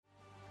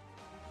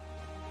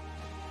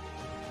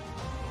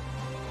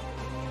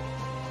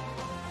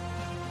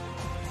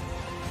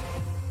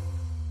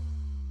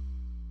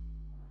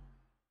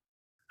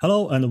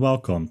Hello and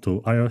welcome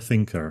to IR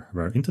Thinker,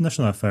 where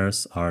international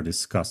affairs are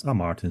discussed. I'm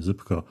Martin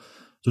Zupko.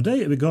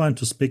 Today we're going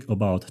to speak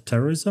about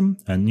terrorism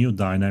and new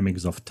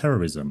dynamics of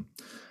terrorism.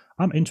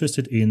 I'm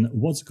interested in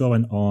what's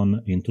going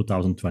on in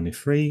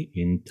 2023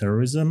 in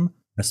terrorism,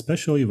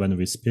 especially when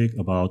we speak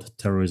about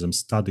terrorism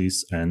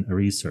studies and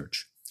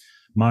research.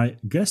 My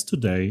guest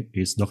today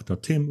is Dr.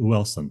 Tim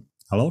Wilson.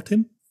 Hello,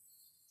 Tim.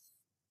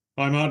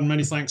 Hi, Martin.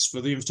 Many thanks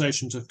for the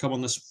invitation to come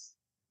on this.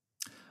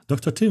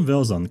 Dr. Tim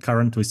Wilson,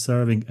 currently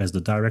serving as the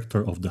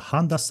director of the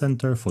Handa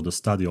Center for the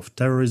Study of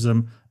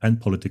Terrorism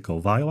and Political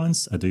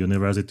Violence at the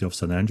University of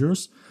St.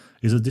 Andrews,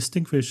 is a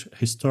distinguished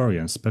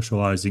historian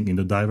specializing in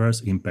the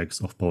diverse impacts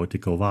of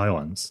political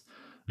violence.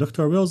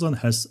 Dr. Wilson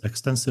has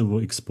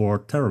extensively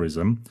explored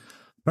terrorism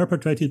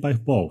perpetrated by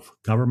both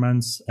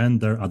governments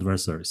and their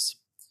adversaries.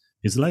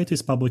 His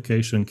latest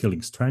publication,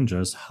 Killing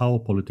Strangers: How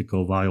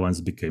Political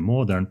Violence Became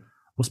Modern,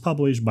 was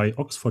published by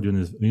Oxford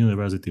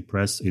University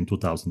Press in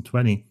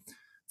 2020,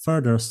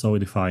 further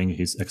solidifying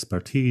his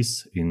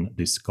expertise in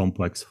this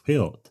complex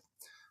field.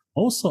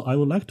 Also, I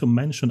would like to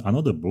mention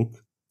another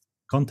book,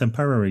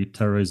 Contemporary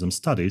Terrorism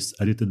Studies,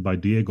 edited by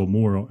Diego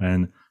Muro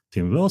and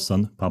Tim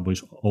Wilson,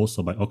 published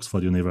also by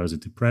Oxford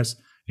University Press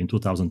in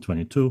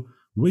 2022,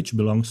 which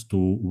belongs to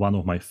one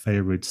of my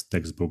favorite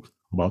textbooks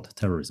about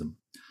terrorism.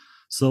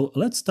 So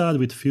let's start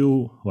with a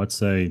few, let's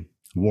say,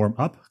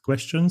 warm-up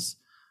questions.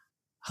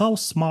 How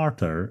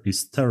smarter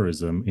is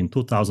terrorism in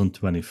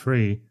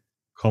 2023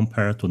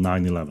 compared to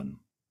 9/11?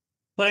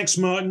 Thanks,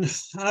 Martin.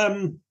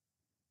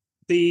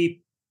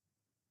 The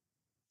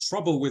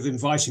trouble with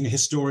inviting a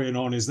historian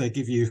on is they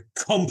give you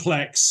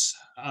complex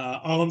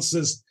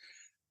answers.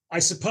 I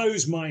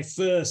suppose my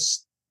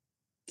first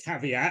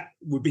caveat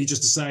would be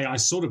just to say I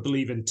sort of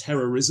believe in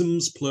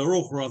terrorisms,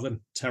 plural, rather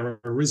than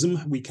terrorism.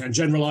 We can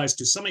generalize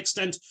to some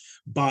extent,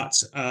 but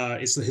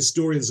it's the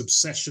historian's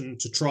obsession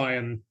to try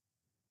and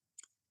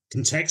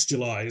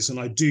contextualize. And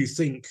I do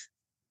think,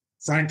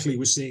 frankly,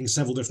 we're seeing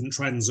several different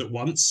trends at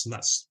once, and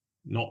that's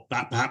not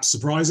that perhaps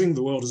surprising.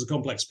 The world is a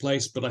complex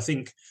place, but I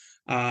think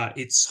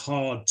it's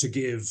hard to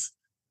give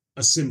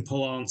a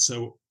simple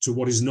answer to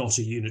what is not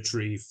a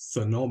unitary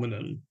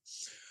phenomenon.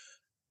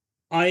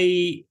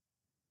 I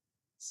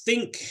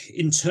think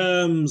in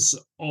terms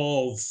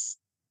of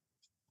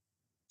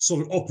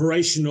sort of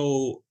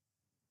operational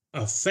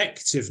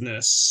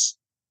effectiveness,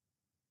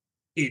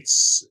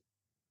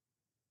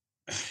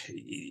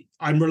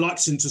 I'm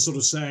reluctant to sort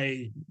of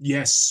say,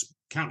 yes,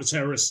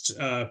 counter-terrorist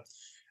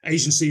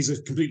agencies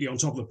are completely on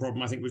top of the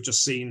problem. I think we've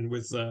just seen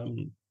with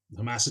the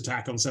mass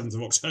attack on 7th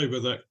of October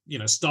that,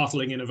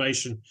 startling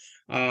innovation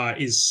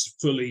is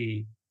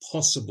fully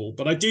possible.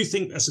 But I do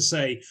think, as I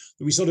say,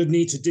 that we sort of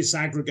need to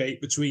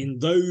disaggregate between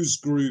those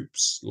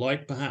groups,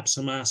 like perhaps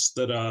Hamas,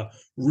 that are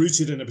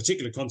rooted in a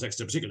particular context,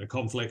 a particular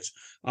conflict,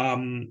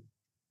 and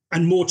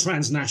more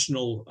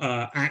transnational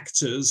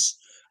actors,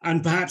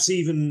 and perhaps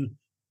even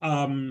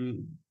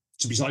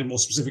to be slightly more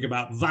specific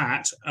about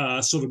that,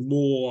 sort of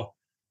more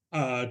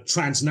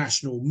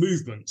transnational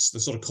movements, the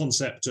sort of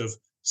concept of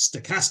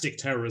stochastic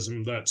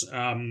terrorism that,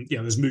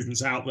 there's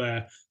movements out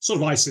there. Sort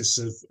of ISIS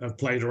have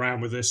played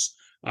around with this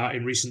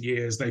in recent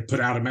years. They put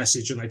out a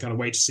message and they kind of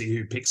wait to see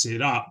who picks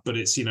it up. But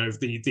it's,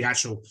 the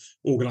actual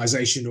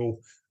organizational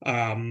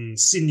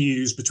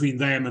sinews between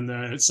them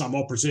and some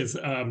operative,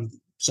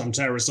 some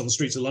terrorist on the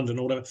streets of London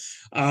or whatever,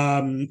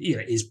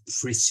 is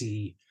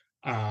pretty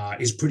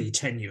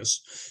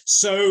tenuous.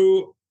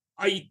 So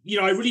I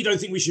really don't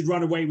think we should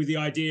run away with the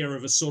idea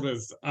of a sort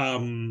of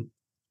kind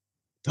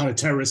of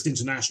terrorist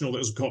international that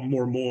has gotten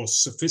more and more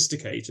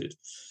sophisticated.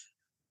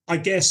 I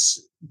guess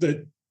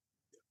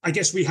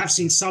we have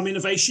seen some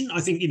innovation.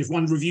 I think if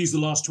one reviews the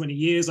last 20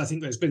 years, I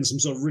think there's been some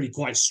sort of really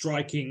quite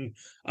striking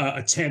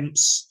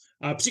attempts,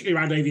 particularly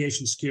around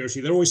aviation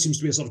security. There always seems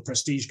to be a sort of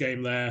prestige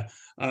game there.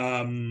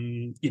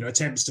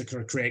 Attempts to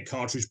kind of create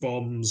cartridge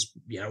bombs,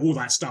 all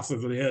that stuff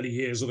over the early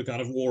years of the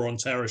kind of war on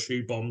terror,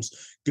 shoe bombs,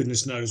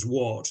 goodness knows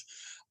what.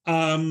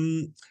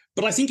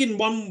 But I think in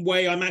one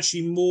way, I'm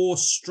actually more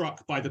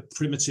struck by the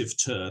primitive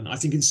turn. I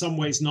think in some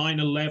ways,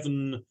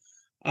 9/11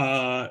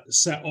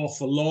 set off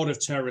a lot of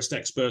terrorist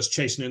experts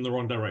chasing in the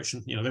wrong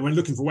direction. They went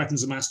looking for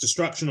weapons of mass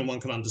destruction, and one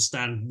can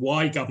understand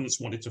why governments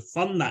wanted to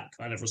fund that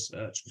kind of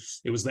research.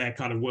 It was their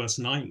kind of worst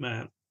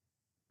nightmare.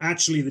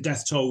 Actually, the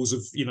death tolls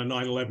of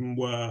 9/11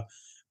 were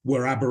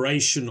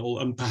aberrational,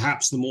 and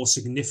perhaps the more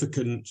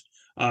significant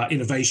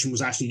innovation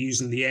was actually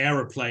using the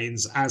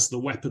aeroplanes as the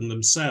weapon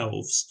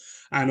themselves,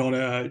 and on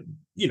a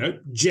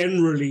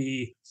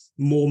generally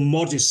more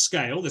modest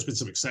scale. There's been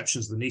some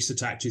exceptions. The Nice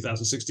attack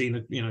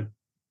 2016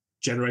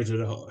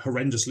 generated a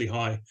horrendously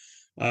high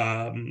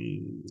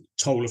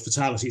toll of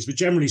fatalities, but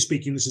generally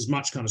speaking, this is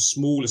much kind of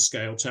smaller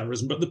scale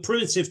terrorism. But the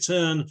primitive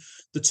turn,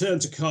 the turn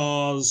to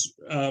cars,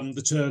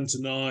 the turn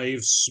to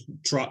knives,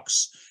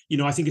 trucks,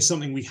 I think is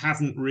something we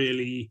haven't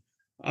really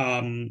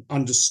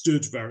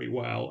understood very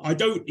well.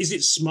 Is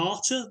it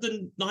smarter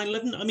than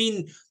 9/11? I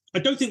mean, I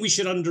don't think we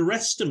should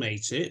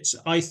underestimate it.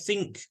 I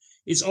think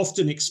it's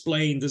often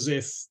explained as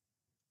if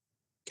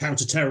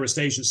counter-terrorist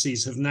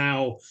agencies have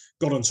now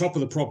got on top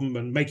of the problem,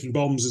 and making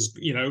bombs is,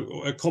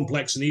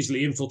 complex and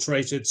easily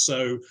infiltrated.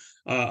 So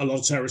a lot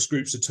of terrorist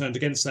groups are turned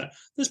against that.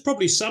 There's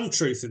probably some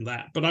truth in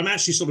that, but I'm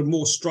actually sort of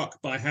more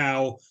struck by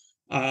how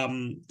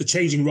the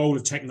changing role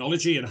of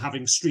technology and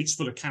having streets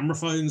full of camera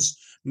phones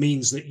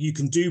means that you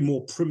can do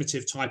more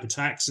primitive type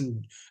attacks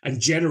and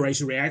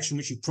generate a reaction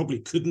which you probably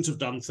couldn't have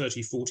done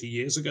 30, 40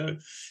 years ago.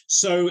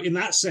 So in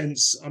that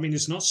sense, I mean,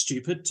 it's not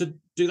stupid to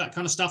do that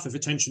kind of stuff if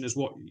attention is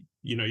what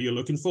you're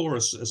looking for,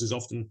 as is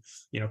often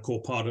a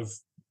core part of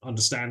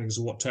understandings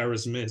of what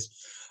terrorism is.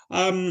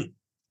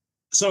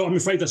 So I'm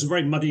afraid that's a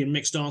very muddy and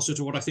mixed answer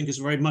to what I think is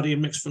a very muddy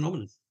and mixed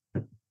phenomenon.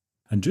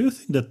 And do you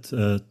think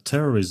that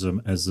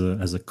terrorism as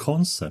a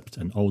concept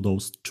and all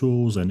those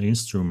tools and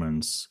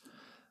instruments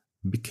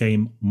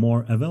became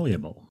more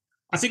available?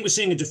 I think we're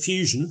seeing a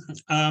diffusion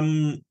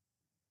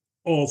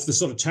of the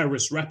sort of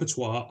terrorist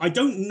repertoire. I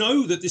don't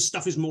know that this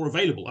stuff is more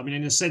available. I mean,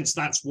 in a sense,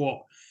 that's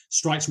what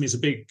strikes me as a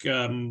big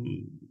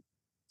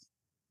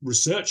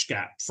research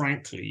gap,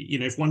 frankly.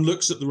 If one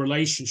looks at the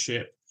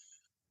relationship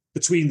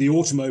between the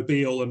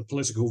automobile and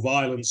political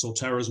violence or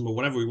terrorism or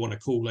whatever we want to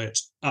call it,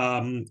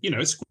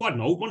 it's quite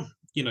an old one.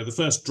 The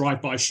first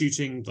drive-by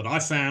shooting that I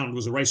found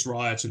was a race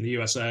riot in the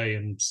USA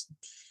in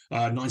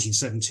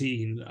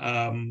 1917.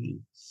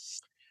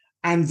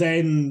 And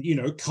then,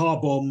 car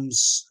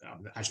bombs,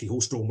 actually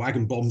horse-drawn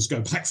wagon bombs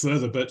go back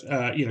further, but,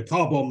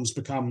 car bombs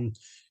become,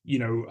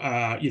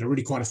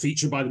 really quite a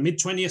feature by the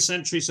mid-20th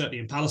century, certainly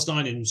in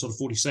Palestine in sort of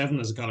 47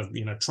 as a kind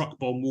of, truck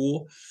bomb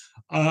war.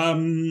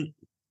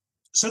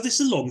 So this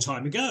is a long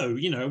time ago,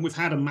 and we've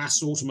had a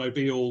mass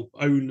automobile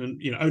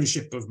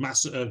ownership of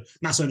mass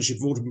ownership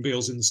of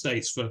automobiles in the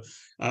States for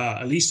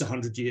at least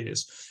 100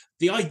 years.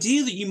 The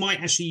idea that you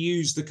might actually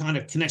use the kind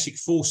of kinetic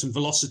force and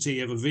velocity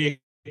of a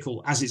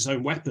vehicle as its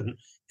own weapon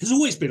has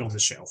always been on the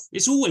shelf.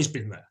 It's always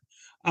been there.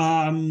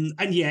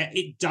 And yet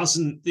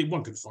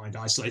one could find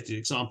isolated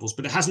examples,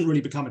 but it hasn't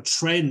really become a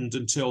trend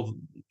until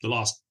the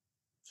last,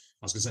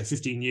 I was going to say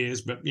 15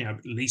 years, but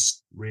at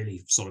least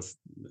really sort of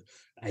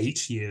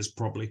 8 years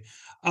probably.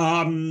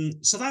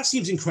 So that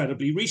seems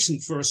incredibly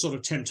recent for a sort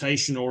of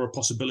temptation or a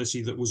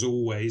possibility that was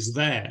always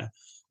there.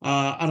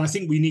 And I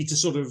think we need to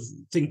sort of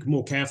think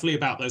more carefully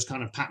about those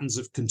kind of patterns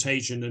of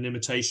contagion and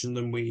imitation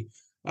than we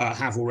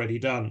have already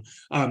done.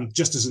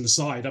 Just as an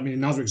aside, I mean,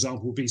 another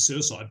example would be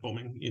suicide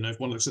bombing. If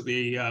one looks at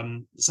the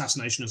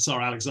assassination of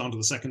Tsar Alexander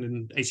II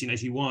in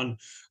 1881,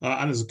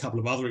 and there's a couple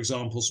of other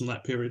examples from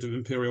that period of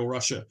Imperial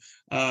Russia,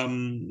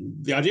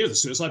 the idea of the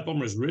suicide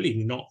bomber is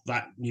really not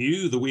that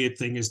new. The weird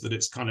thing is that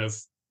it's kind of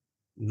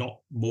not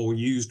more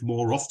used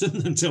more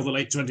often until the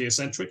late 20th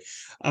century.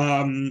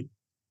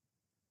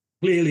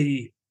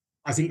 Clearly,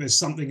 I think there's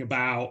something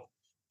about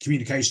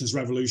communications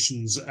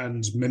revolutions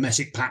and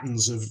mimetic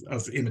patterns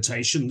of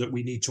imitation that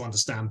we need to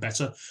understand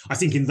better. I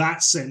think in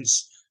that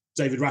sense,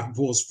 David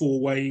Rappaport's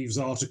Four Waves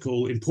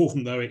article,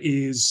 important though it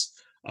is,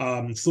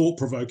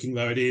 thought-provoking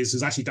though it is,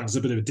 has actually done us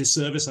a bit of a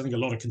disservice. I think a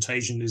lot of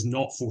contagion is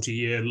not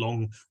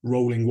 40-year-long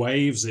rolling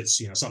waves.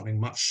 It's something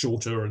much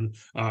shorter and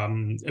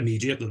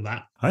immediate than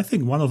that. I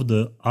think one of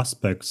the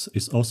aspects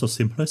is also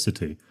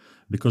simplicity.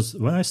 Because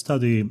when I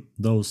study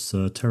those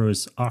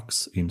terrorist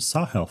acts in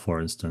Sahel,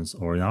 for instance,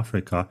 or in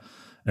Africa,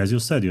 as you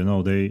said,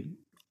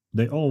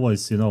 they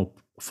always,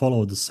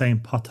 follow the same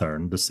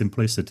pattern, the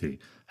simplicity,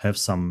 have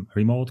some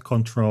remote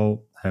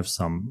control, have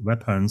some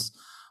weapons.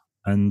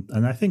 And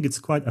I think it's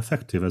quite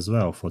effective as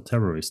well for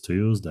terrorists to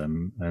use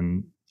them,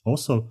 and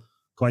also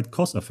quite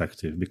cost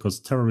effective because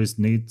terrorists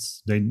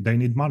they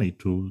need money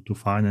to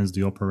finance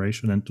the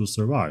operation and to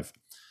survive.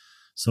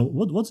 So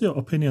what's your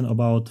opinion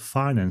about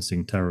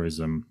financing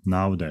terrorism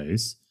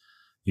nowadays,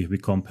 if we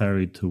compare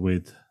it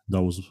with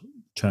those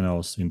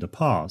channels in the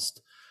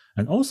past?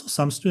 And also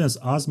some students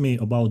ask me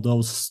about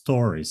those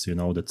stories,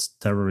 that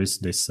terrorists,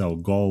 they sell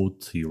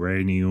gold,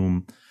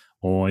 uranium,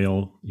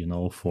 oil,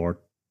 for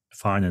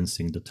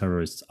financing the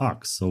terrorist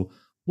acts. So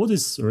what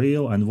is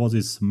real and what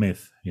is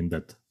myth in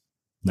that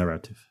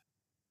narrative?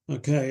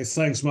 Okay,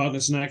 thanks, Martin.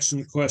 It's an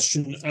excellent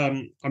question. I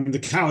mean, the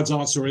coward's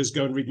answer is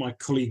go and read my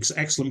colleague's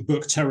excellent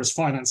book, Terrorist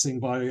Financing,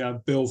 by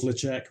Bill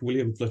Vlacek.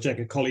 William Vlacek,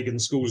 a colleague in the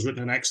school, has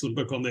written an excellent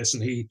book on this,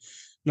 and he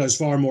knows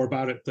far more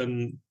about it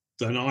than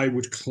I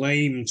would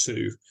claim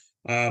to,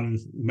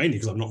 mainly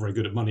because I'm not very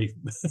good at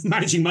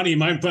managing money in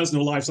my own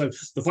personal life. So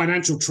the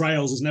financial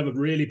trails has never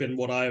really been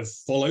what I have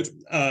followed.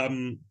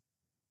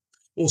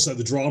 Also,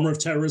 the drama of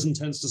terrorism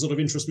tends to sort of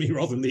interest me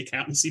rather than the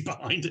accountancy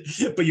behind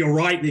it. But you're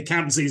right, the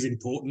accountancy is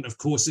important. Of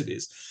course it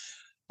is.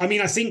 I mean,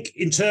 I think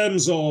in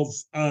terms of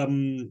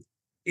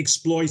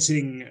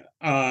exploiting,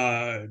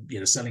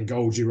 selling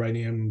gold,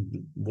 uranium,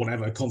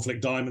 whatever,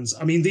 conflict diamonds.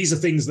 I mean, these are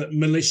things that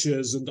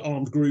militias and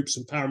armed groups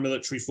and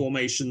paramilitary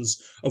formations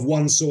of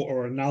one sort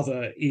or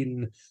another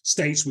in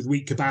states with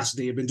weak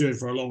capacity have been doing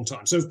for a long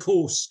time. So, of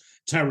course,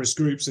 terrorist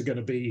groups are going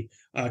to be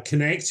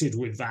connected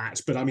with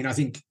that. But I mean, I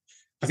think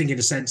I think in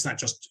a sense that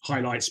just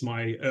highlights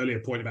my earlier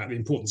point about the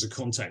importance of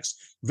context.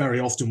 Very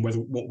often, whether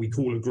what we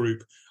call a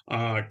group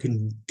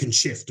can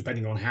shift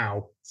depending on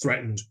how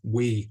threatened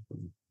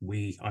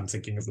I'm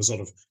thinking of the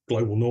sort of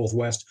global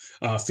northwest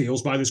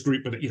feels by this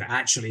group. But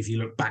actually, if you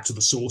look back to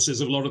the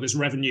sources of a lot of this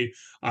revenue,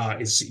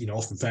 it's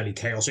often fairly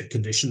chaotic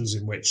conditions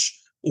in which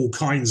all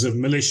kinds of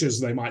militias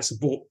they might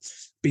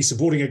be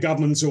supporting a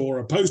government or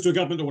opposed to a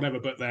government or whatever,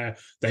 but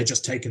they're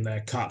just taking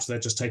their cut, they're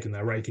just taking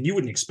their rake, and you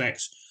wouldn't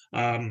expect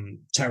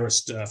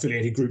terrorist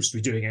affiliated groups to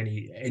be doing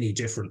any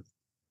different.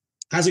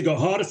 Has it got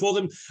harder for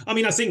them? I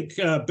mean, I think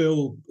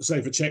Bill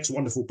Saverchek's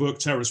wonderful book,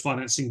 Terrorist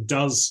Financing,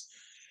 does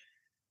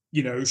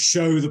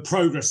show the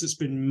progress that's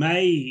been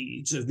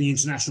made of the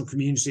international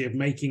community of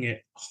making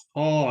it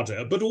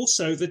harder, but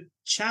also the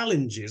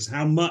challenges,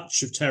 how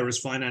much of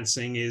terrorist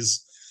financing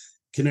is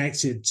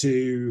connected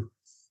to,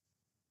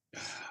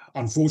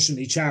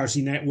 unfortunately,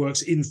 charity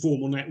networks,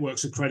 informal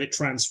networks of credit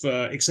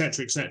transfer, et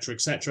cetera,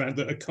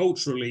 that are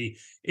culturally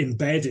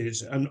embedded,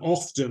 and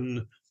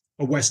often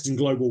a Western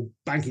global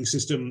banking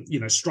system,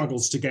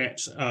 struggles to get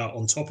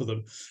on top of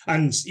them.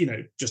 And,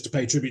 just to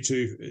pay tribute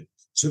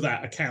to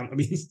that account, I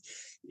mean,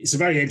 it's a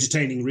very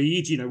entertaining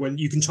read. When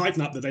you can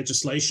tighten up the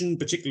legislation,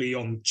 particularly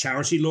on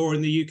charity law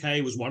in the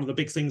UK, was one of the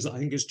big things that I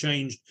think has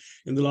changed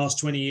in the last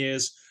 20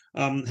 years.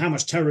 How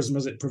much terrorism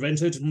has it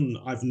prevented?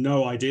 I've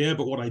no idea,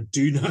 but what I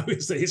do know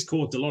is that it's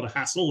caused a lot of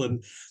hassle,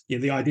 and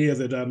the idea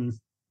that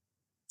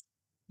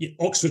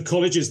Oxford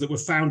colleges that were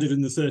founded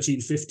in the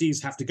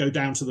 1350s have to go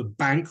down to the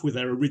bank with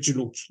their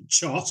original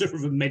charter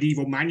of a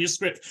medieval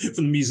manuscript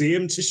from the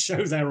museum to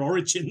show their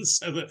origins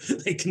so that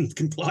they can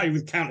comply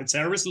with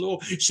counter-terrorist law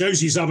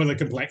shows you some of the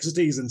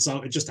complexities and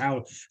just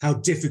how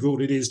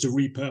difficult it is to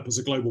repurpose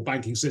a global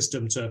banking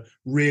system to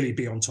really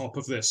be on top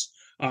of this.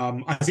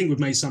 I think we've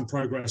made some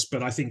progress,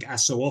 but I think,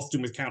 as so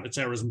often with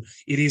counterterrorism,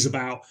 it is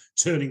about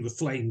turning the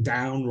flame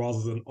down rather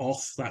than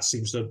off. That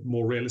seems a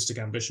more realistic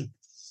ambition.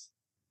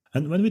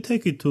 And when we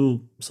take it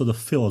to sort of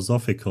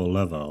philosophical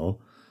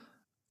level,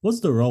 what's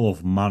the role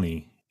of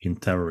money in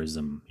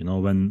terrorism?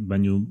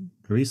 When you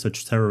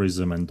research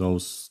terrorism and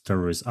those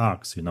terrorist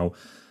acts,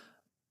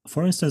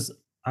 for instance,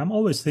 I'm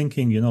always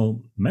thinking,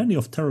 many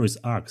of terrorist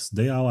acts,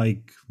 they are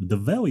like the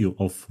value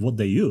of what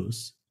they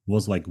use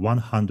was like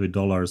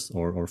 $100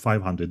 or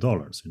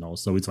 $500,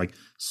 so it's like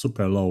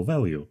super low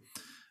value.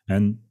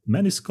 And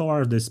many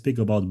scholars, they speak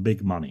about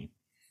big money.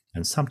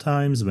 And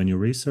sometimes when you're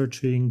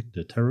researching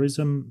the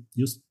terrorism,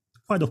 you're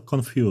kind of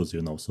confused,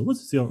 So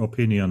what's your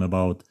opinion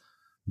about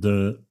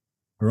the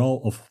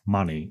role of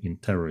money in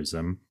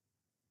terrorism?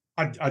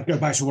 I'd go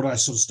back to what I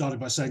sort of started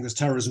by saying. There's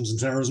terrorisms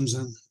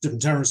and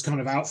different terrorist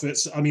kind of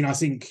outfits. I mean, I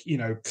think,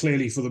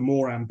 clearly for the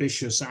more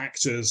ambitious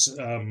actors,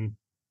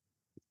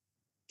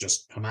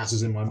 just Hamas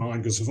is in my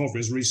mind because of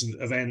obvious recent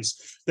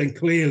events, then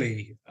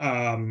clearly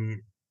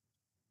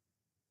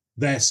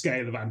their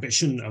scale of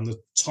ambition and the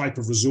type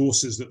of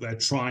resources that they're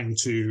trying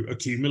to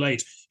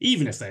accumulate,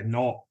 even if they're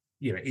not,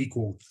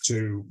 equal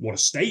to what a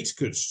state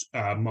could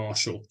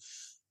marshal,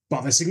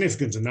 but they're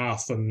significant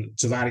enough. And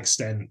to that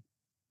extent,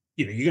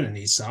 you're going to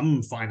need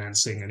some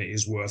financing, and it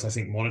is worth, I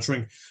think,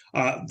 monitoring.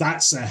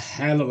 That's a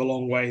hell of a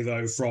long way,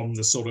 though, from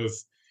the sort of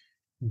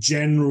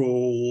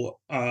general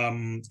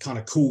kind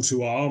of call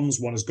to arms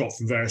one has got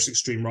from various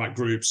extreme right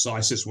groups,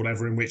 ISIS,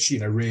 whatever, in which,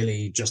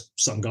 really just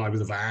some guy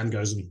with a van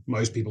goes and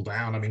mows people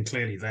down. I mean,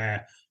 clearly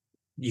there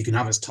you can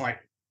have as tight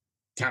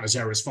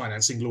counter-terrorist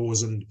financing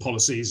laws and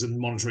policies and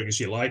monitoring as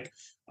you like.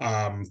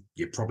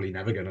 You're probably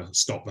never going to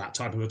stop that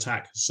type of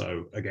attack.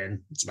 So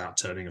again, it's about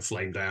turning a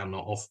flame down,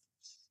 not off.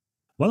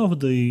 One of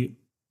the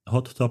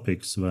hot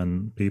topics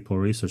when people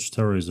research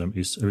terrorism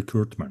is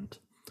recruitment.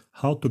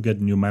 How to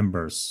get new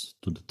members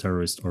to the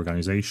terrorist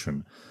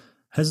organization.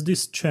 Has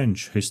this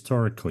changed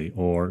historically,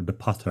 or the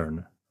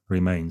pattern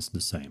remains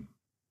the same?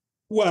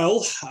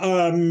 Well,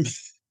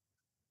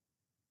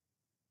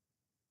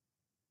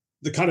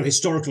 the kind of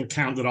historical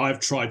account that I've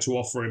tried to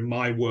offer in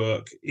my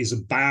work is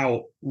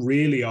about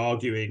really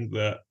arguing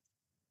that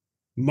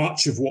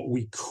much of what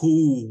we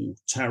call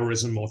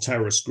terrorism or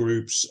terrorist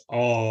groups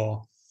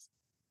are,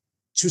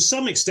 to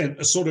some extent,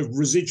 a sort of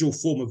residual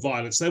form of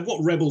violence. They're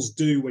what rebels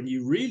do when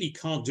you really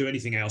can't do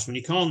anything else, when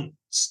you can't,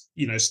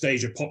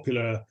 stage a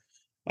popular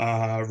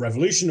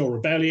revolution or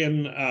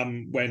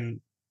rebellion, when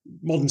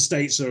modern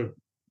states are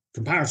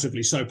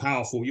comparatively so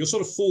powerful. You're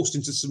sort of forced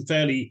into some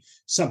fairly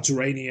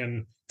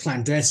subterranean,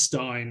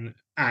 clandestine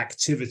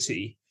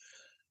activity.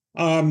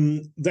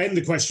 Then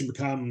the question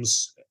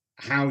becomes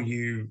how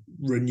you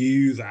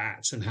renew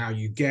that and how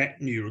you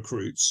get new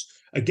recruits.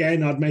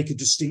 Again, I'd make a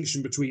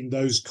distinction between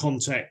those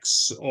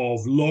contexts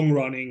of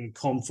long-running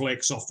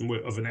conflicts, often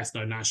of an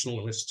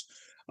ethno-nationalist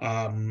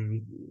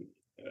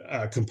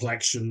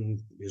complexion,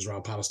 Israel,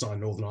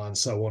 Palestine, Northern Ireland,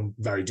 so on,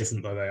 very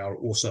different though they are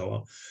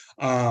also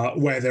are,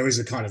 where there is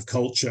a kind of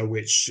culture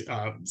which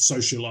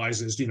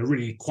socializes,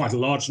 really quite a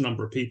large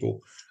number of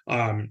people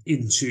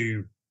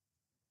into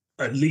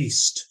at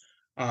least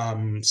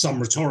some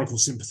rhetorical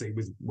sympathy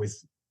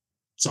with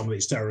some of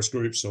these terrorist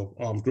groups or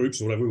armed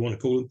groups or whatever we want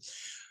to call them.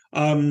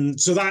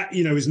 So that,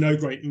 is no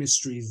great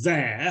mystery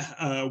there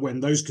when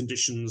those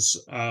conditions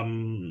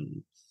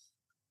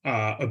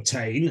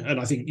obtain. And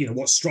I think,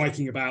 what's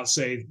striking about,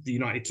 say, the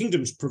United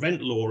Kingdom's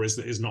prevent law is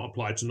that it's not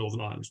applied to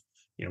Northern Ireland.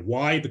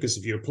 Why? Because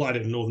if you applied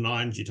it in Northern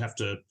Ireland, you'd have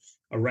to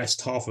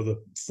arrest half of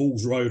the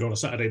Fool's Road on a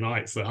Saturday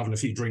night for having a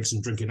few drinks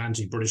and singing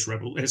anti-British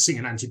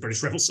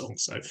rebel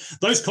songs. So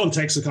those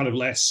contexts are kind of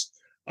less,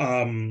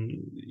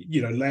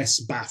 less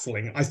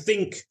baffling. I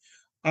think,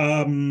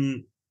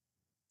 really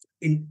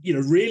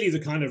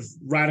the kind of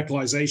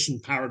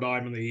radicalization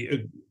paradigm and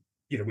the,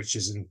 which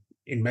is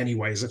in many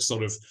ways a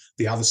sort of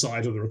the other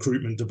side of the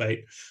recruitment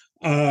debate,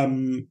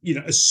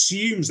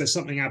 assumes there's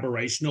something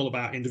aberrational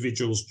about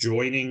individuals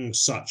joining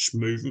such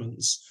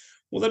movements.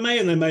 Well, there may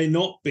and there may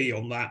not be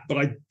on that, but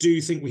I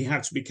do think we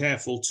have to be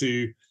careful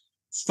to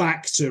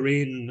factor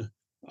in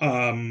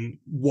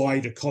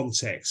wider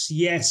context.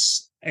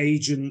 Yes,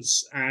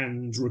 agents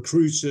and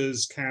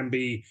recruiters can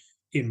be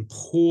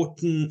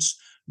important,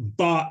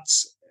 but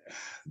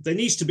there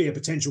needs to be a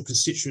potential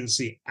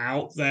constituency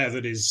out there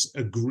that is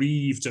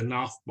aggrieved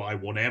enough by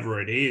whatever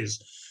it is,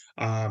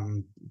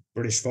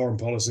 British foreign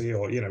policy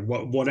or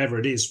whatever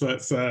it is,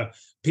 for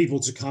people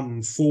to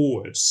come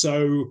forward.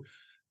 So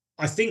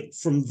I think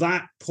from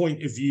that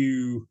point of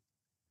view,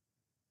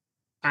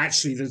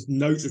 actually the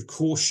note of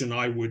caution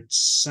I would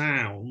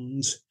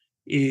sound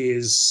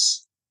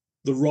is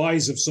the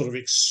rise of sort of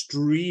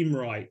extreme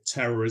right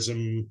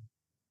terrorism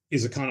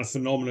is a kind of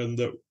phenomenon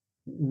that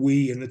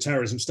we in the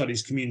terrorism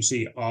studies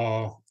community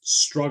are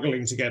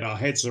struggling to get our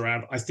heads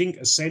around. I think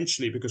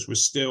essentially because we're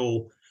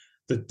still,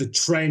 the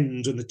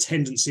trend and the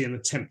tendency and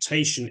the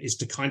temptation is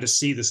to kind of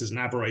see this as an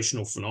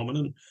aberrational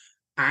phenomenon.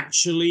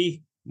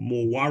 Actually,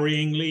 more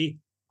worryingly,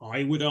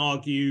 I would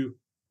argue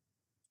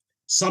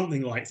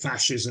something like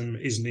fascism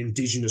is an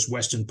indigenous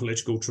Western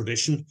political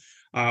tradition.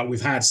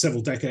 We've had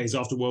several decades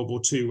after World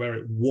War II where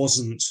it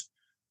wasn't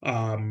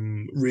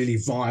really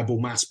viable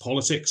mass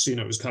politics.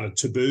 It was kind of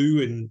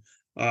taboo in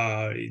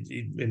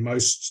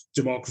most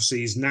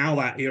democracies. Now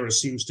that era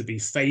seems to be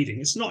fading.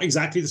 It's not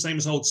exactly the same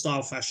as old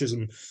style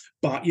fascism,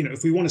 but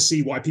if we want to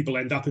see why people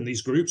end up in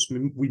these groups,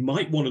 we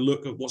might want to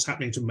look at what's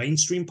happening to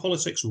mainstream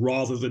politics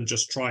rather than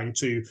just trying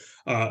to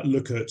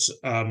look at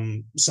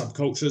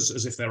subcultures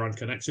as if they're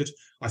unconnected.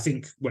 I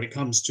think when it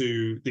comes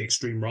to the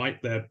extreme right,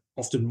 they're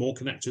often more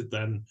connected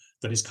than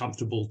is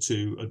comfortable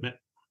to admit.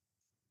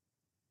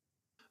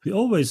 We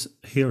always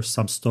hear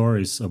some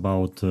stories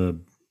about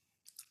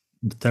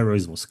the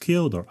terrorist was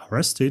killed or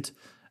arrested,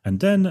 and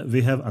then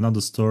we have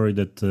another story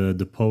that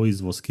the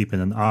police was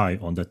keeping an eye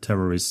on the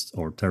terrorist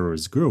or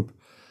terrorist group.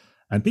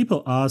 And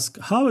people ask,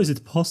 how is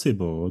it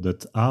possible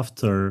that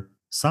after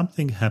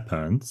something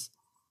happens,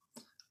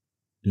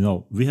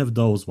 we have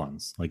those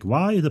ones? Like,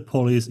 why the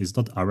police is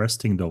not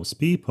arresting those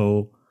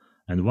people,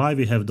 and why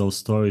we have those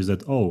stories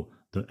that,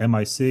 the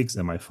MI6,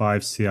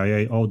 MI5,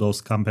 CIA, all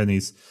those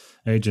companies,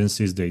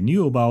 agencies, they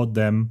knew about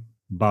them,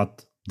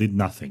 but did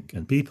nothing,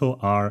 and people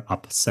are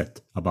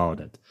upset about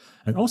it.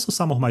 And also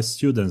some of my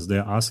students,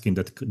 they're asking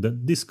that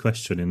this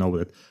question,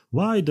 that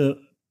why the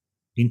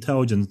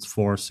intelligence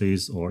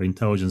forces or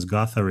intelligence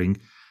gathering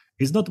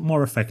is not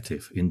more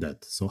effective in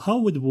that. So how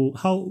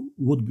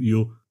would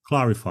you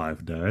clarify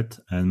that?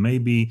 And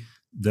maybe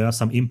there are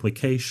some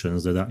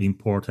implications that are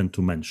important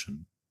to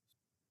mention.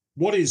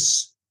 What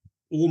is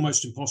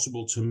almost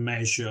impossible to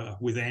measure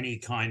with any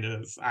kind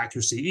of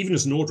accuracy, even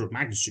as an order of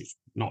magnitude,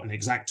 not in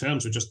exact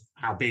terms, but just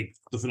how big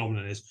the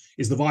phenomenon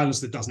is the violence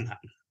that doesn't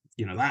happen.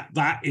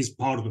 That is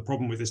part of the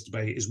problem with this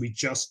debate, is we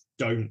just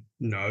don't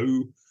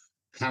know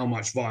how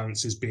much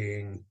violence is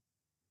being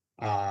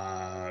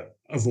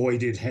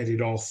avoided,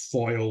 headed off,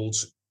 foiled.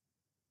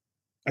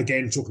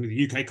 Again, talking to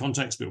the UK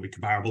context, but it'll be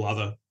comparable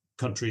other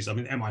countries. I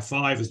mean,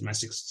 MI5 as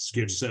domestic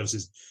security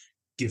services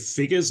give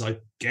figures. I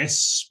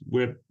guess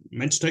we're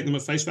meant to take them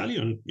at face value,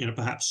 and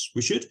perhaps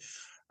we should.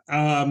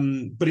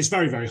 But it's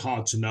very, very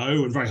hard to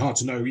know, and very hard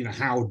to know,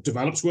 how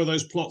developed were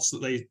those plots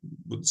that they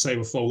would say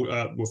were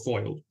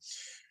foiled.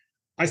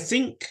 I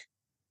think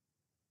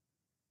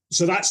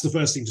so. That's the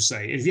first thing to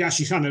say. If you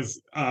actually kind of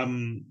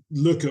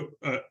look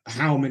at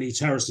how many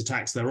terrorist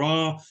attacks there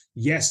are,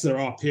 yes, there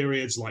are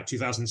periods like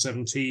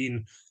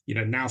 2017.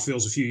 Now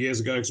feels a few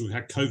years ago because we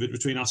had COVID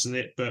between us and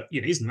it, but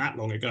it isn't that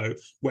long ago,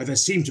 where there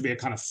seemed to be a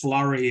kind of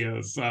flurry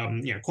of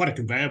quite a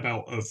conveyor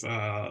belt of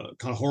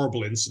kind of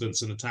horrible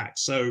incidents and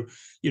attacks. So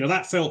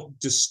that felt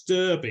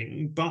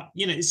disturbing, but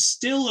it's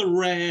still a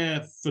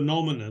rare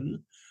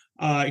phenomenon,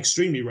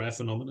 extremely rare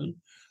phenomenon.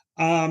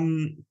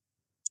 And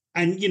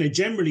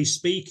generally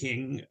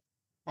speaking,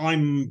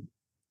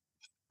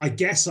 I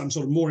guess I'm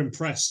sort of more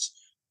impressed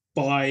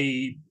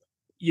by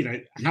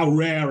how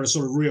rare a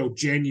sort of real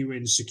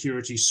genuine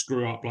security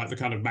screw up like the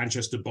kind of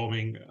Manchester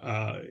bombing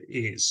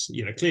is.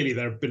 Clearly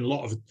there have been a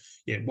lot of,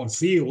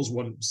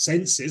 one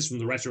senses from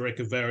the rhetoric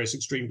of various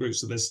extreme groups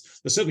that there's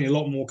certainly a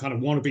lot more kind of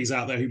wannabes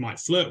out there who might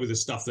flirt with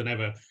this stuff than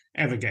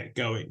ever get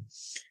going.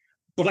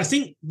 But I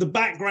think the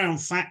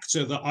background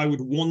factor that I would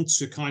want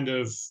to kind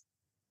of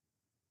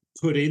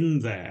put in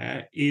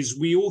there is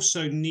we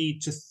also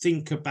need to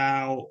think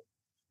about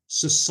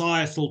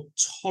societal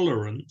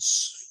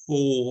tolerance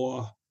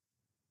for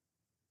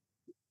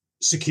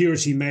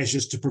security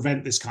measures to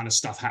prevent this kind of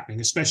stuff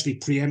happening, especially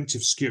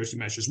preemptive security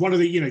measures. One of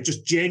the,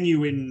 just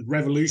genuine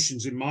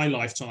revolutions in my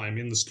lifetime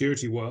in the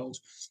security world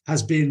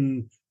has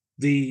been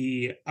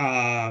the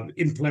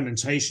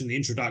implementation, the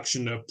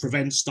introduction of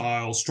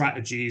prevent-style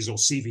strategies, or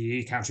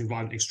CVE, countering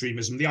violent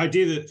extremism. The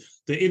idea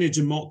that in a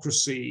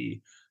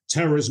democracy,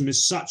 terrorism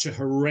is such a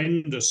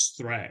horrendous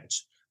threat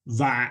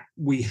that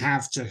we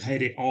have to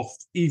head it off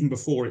even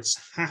before it's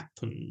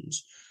happened,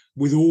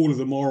 with all of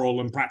the moral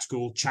and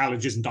practical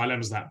challenges and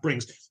dilemmas that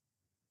brings.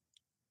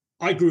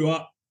 I grew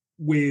up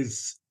with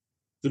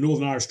the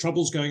Northern Irish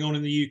Troubles going on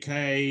in the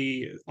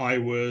UK. I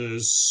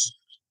was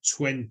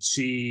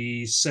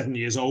 27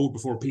 years old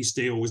before a peace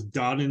deal was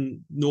done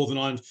in Northern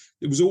Ireland.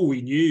 It was all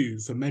we knew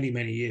for many,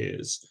 many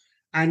years.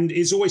 And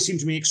it's always seemed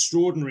to me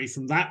extraordinary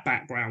from that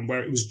background,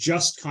 where it was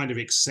just kind of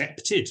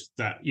accepted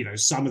that,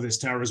 some of this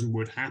terrorism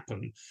would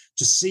happen,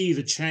 to see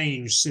the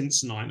change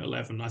since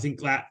 9/11. I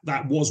think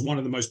that was one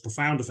of the most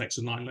profound effects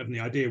of 9/11. The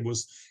idea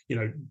was,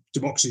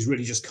 democracies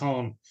really just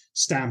can't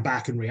stand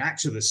back and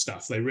react to this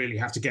stuff. They really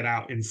have to get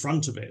out in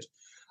front of it.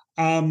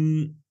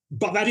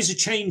 But that is a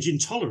change in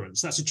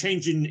tolerance. That's a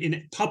change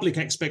in public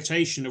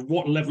expectation of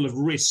what level of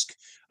risk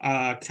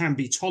can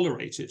be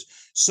tolerated.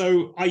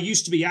 So I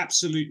used to be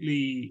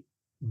absolutely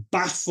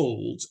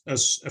baffled,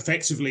 as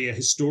effectively a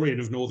historian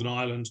of Northern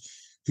Ireland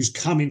who's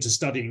come into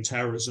studying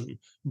terrorism,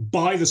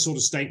 by the sort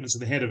of statements of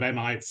the head of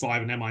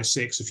MI5 and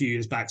MI6 a few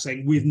years back,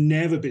 saying, we've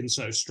never been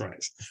so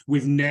stretched,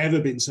 we've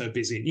never been so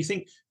busy. And you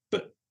think,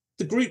 but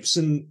the groups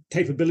and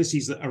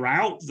capabilities that are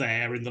out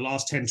there in the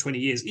last 10, 20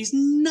 years is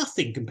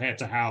nothing compared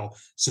to how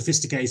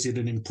sophisticated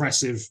and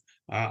impressive,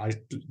 I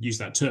use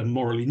that term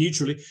morally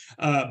neutrally,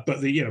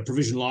 but the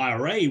provisional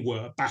IRA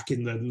were back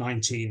in the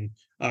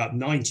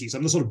 1990s.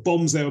 And the sort of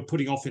bombs they were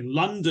putting off in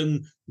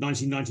London,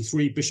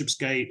 1993,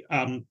 Bishopsgate,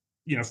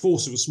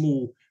 force of a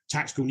small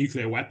tactical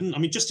nuclear weapon. I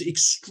mean, just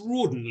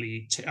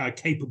extraordinarily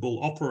capable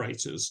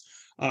operators.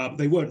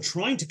 They weren't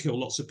trying to kill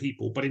lots of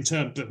people, but in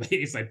terms of,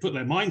 if they put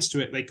their minds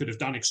to it, they could have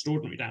done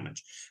extraordinary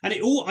damage. And I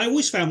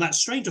always found that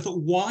strange. I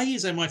thought, why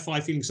is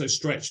MI5 feeling so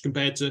stretched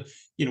compared to,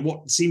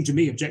 what seemed to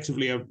me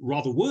objectively a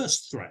rather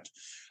worse threat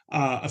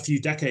a few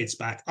decades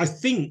back? I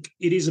think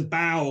it is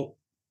about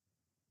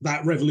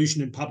that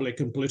revolution in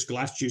public and political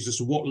attitudes as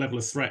to what level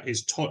of threat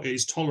is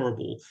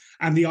tolerable.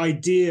 And the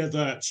idea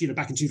that,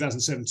 back in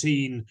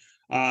 2017,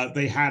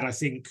 they had, I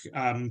think,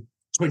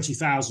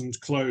 20,000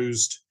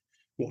 closed,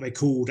 what they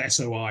called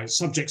SOIs,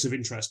 subjects of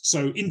interest.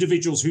 So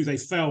individuals who they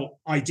felt,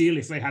 ideally,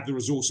 if they had the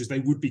resources, they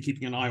would be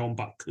keeping an eye on,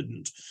 but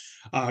couldn't,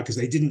 because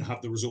they didn't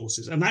have the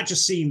resources. And that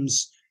just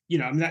seems,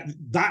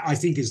 that I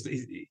think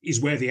is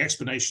where the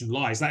explanation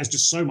lies. That is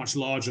just so much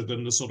larger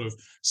than the sort of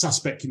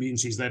suspect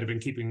communities they'd have been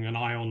keeping an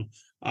eye on,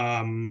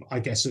 I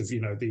guess, of,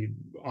 the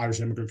Irish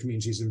immigrant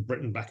communities in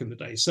Britain back in the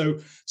day. So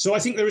I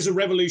think there is a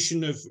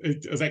revolution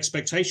of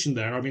expectation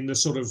there. I mean, the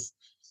sort of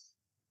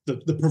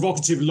the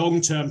provocative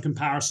long-term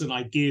comparison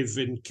I give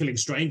in Killing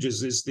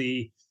Strangers is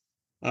the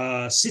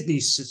Sydney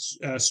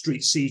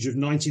street siege of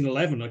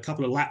 1911. A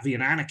couple of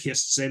Latvian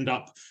anarchists end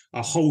up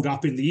holed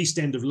up in the East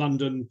End of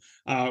London.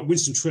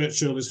 Winston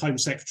Churchill is Home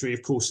Secretary.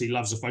 Of course, he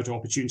loves a photo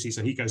opportunity,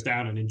 so he goes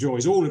down and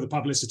enjoys all of the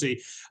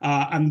publicity.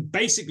 And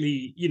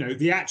basically,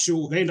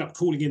 they end up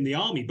calling in the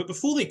army. But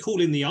before they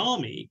call in the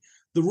army,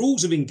 the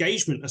rules of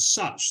engagement are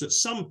such that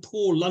some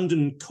poor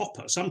London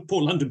copper, some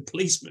poor London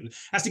policeman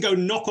has to go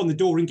knock on the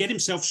door and get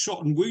himself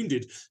shot and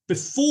wounded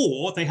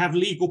before they have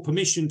legal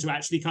permission to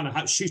actually kind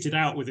of shoot it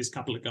out with this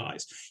couple of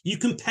guys. You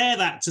compare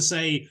that to,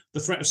 say,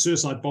 the threat of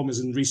suicide bombers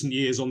in recent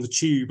years on the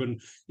tube,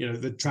 and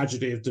the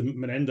tragedy of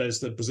Menendez,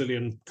 the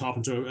Brazilian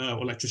carpenter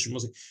or electrician,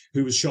 was he,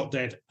 who was shot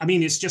dead. I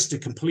mean, it's just a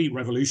complete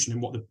revolution in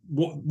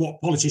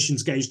what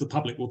politicians gauge the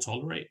public will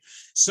tolerate.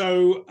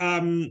 So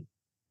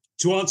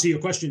to answer your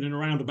question in a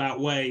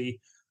roundabout way,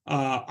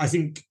 I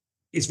think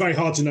it's very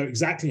hard to know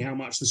exactly how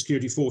much the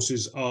security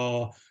forces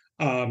are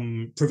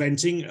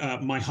preventing.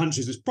 My hunch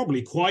is it's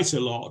probably quite a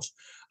lot.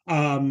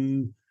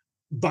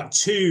 But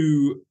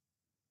two,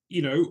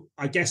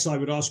 I guess I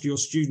would ask your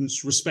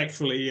students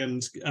respectfully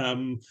and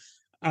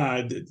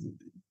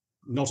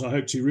not, I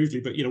hope, too rudely,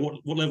 but,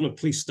 what level of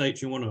police state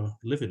do you want to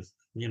live in?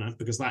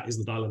 Because that is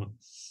the dilemma.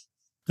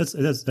 That's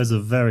a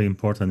very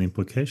important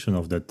implication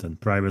of that,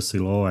 and privacy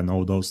law and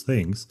all those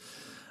things.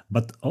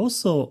 But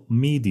also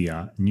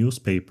media,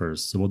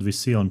 newspapers, what we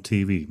see on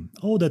TV,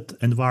 all that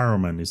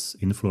environment is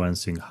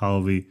influencing how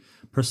we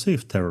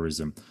perceive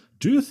terrorism.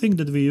 Do you think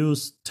that we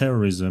use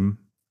terrorism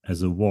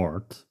as a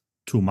word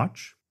too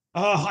much?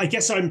 I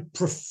guess I'm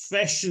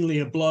professionally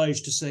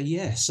obliged to say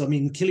yes. I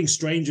mean, Killing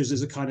Strangers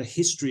is a kind of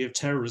history of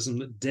terrorism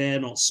that dare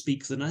not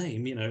speak the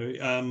name.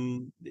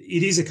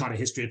 It is a kind of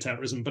history of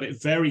terrorism, but it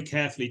very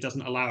carefully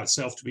doesn't allow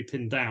itself to be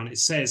pinned down. It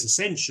says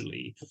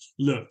essentially,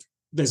 look,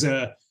 there's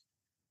a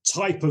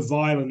type of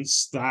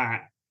violence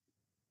that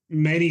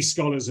many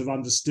scholars have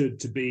understood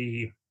to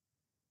be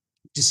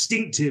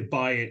distinctive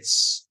by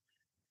its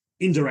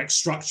indirect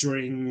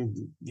structuring,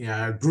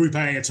 group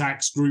A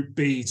attacks group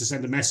B to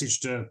send a message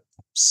to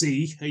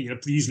C,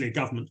 usually a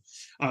government.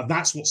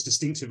 That's what's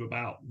distinctive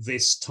about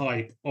this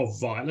type of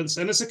violence.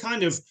 And it's a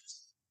kind of,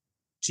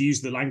 to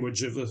use the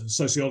language of the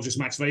sociologist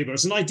Max Weber,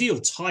 it's an ideal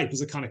type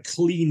as a kind of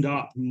cleaned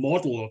up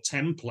model or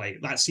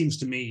template. That seems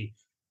to me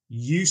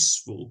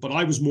useful, but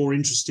I was more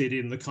interested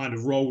in the kind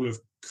of role of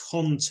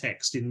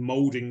context in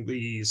molding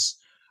these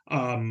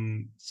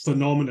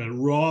phenomena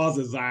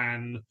rather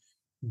than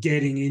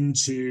getting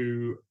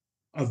into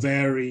a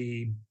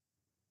very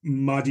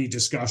muddy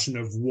discussion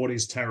of what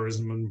is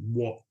terrorism and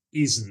what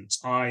isn't.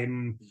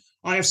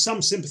 I have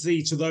some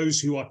sympathy to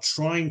those who are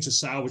trying to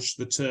salvage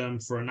the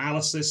term for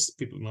analysis,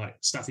 people like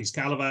Stathis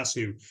Kalavas,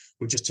 who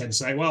would just tend to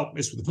say, well,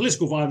 it's the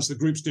political violence the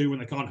groups do when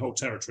they can't hold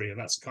territory. And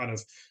that's kind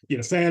of,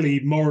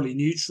 fairly morally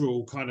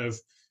neutral kind of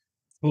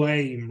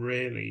claim,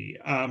 really.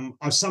 I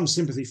have some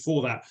sympathy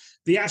for that.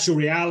 The actual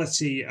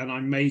reality, and I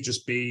may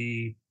just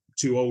be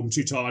too old and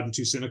too tired and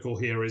too cynical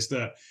here, is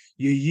that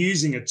you're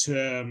using a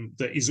term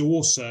that is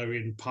also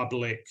in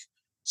public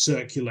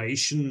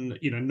circulation.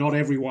 Not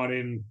everyone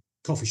in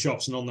coffee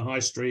shops and on the high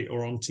street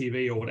or on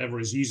TV or whatever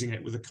is using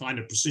it with the kind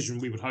of precision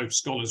we would hope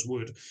scholars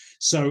would.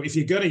 So if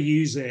you're going to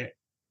use it,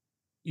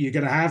 you're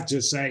going to have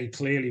to say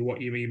clearly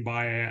what you mean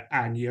by it,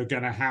 and you're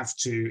going to have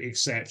to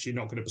accept you're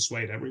not going to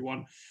persuade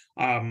everyone.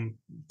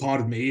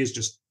 Part of me is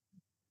just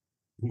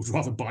would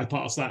rather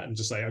bypass that and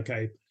just say,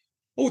 okay.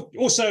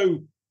 Also,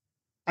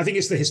 I think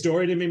it's the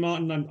historian in me,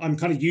 Martin. I'm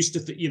kind of used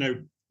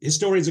to,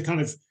 historians are kind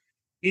of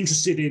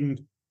interested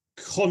in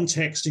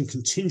context and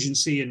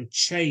contingency and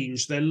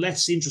change. They're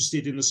less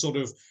interested in the sort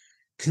of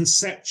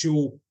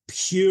conceptual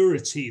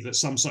purity that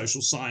some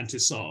social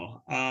scientists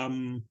are.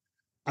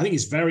 I think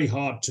it's very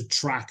hard to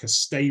track a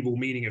stable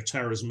meaning of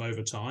terrorism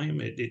over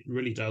time. It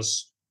really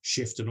does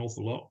shift an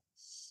awful lot.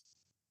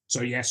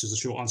 So yes, as a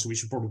short answer, we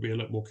should probably be a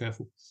little more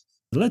careful.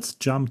 Let's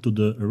jump to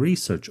the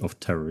research of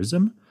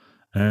terrorism.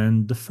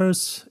 And the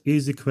first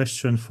easy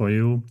question for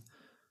you,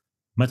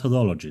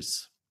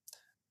 methodologies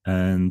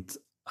and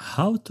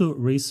how to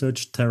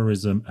research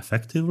terrorism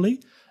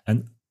effectively.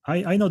 And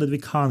I know that we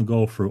can't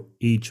go through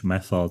each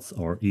method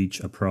or each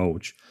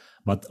approach,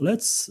 but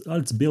let's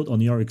build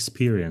on your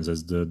experience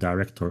as the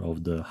director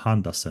of the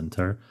Handa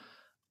Center.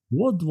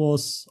 What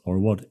was or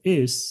what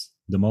is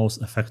the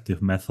most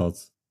effective method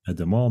at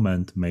the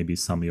moment? Maybe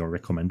some of your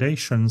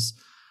recommendations,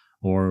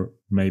 or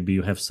maybe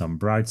you have some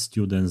bright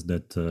students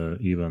that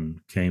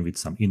even came with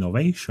some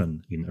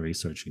innovation in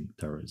researching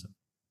terrorism.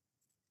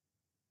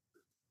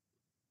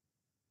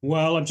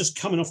 Well, I'm just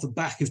coming off the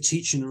back of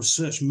teaching a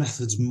research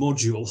methods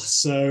module.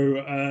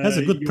 So that's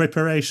a good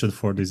preparation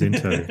for this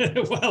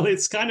interview. Well,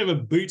 it's kind of a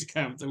boot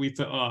camp that we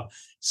put our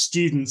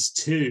students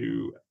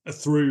through,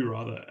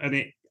 rather.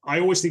 And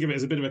I always think of it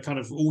as a bit of a kind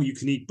of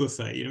all-you-can-eat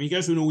buffet. You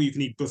go to an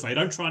all-you-can-eat buffet,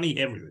 don't try and eat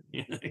everything.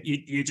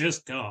 You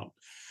just can't.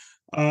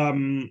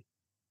 And,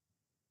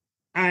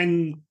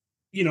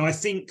 I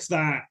think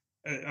that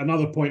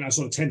another point I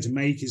sort of tend to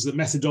make is that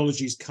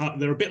methodologies,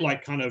 they're a bit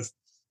like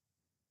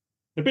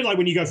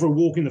when you go for a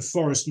walk in the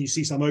forest and you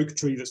see some oak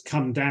tree that's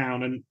come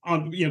down, and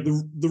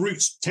the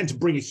roots tend to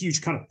bring a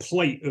huge kind of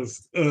plate of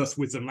earth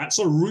with them. That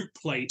sort of root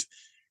plate,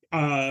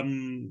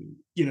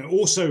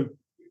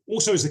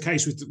 also is the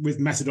case with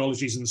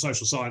methodologies in the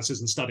social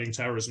sciences and studying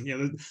terrorism.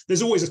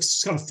 There's always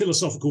a kind of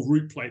philosophical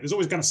root plate. There's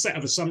always kind of set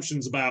of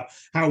assumptions about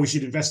how we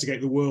should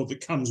investigate the world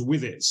that comes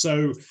with it.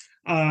 So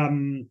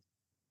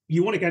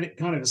you want to get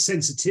kind of a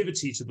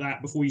sensitivity to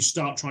that before you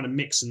start trying to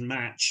mix and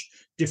match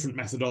different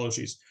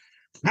methodologies.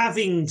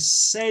 Having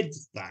said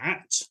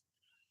that,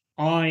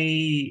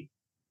 I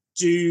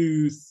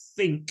do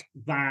think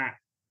that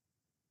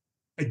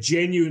a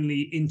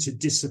genuinely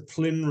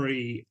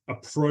interdisciplinary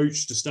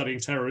approach to studying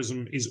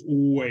terrorism is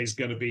always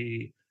going to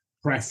be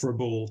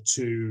preferable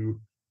to,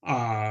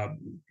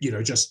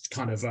 just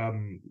kind of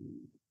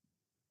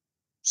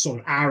sort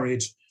of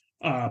arid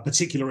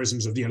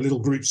particularisms of little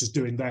groups just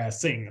doing their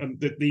thing. And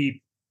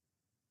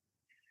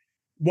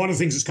one of the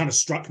things that's kind of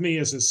struck me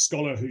as a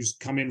scholar who's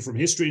come in from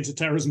history into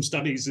terrorism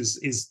studies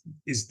is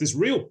this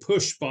real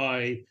push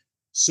by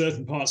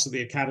certain parts of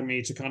the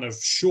academy to kind of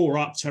shore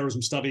up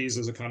terrorism studies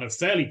as a kind of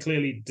fairly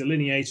clearly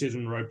delineated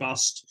and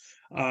robust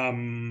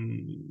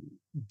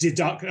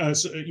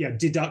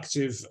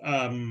deductive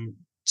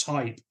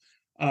type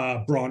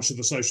branch of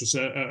the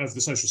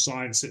social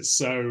sciences.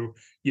 So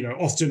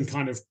often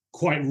kind of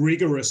quite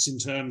rigorous in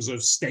terms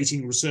of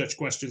stating research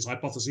questions,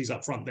 hypotheses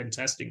up front, then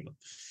testing them.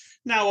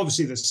 Now,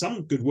 obviously, there's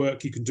some good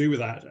work you can do with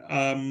that.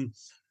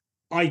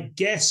 I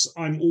guess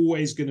I'm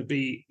always going to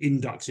be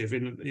inductive.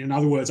 In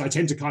other words, I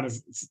tend to kind of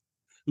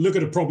look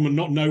at a problem and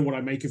not know what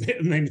I make of it,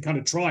 and then kind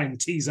of try and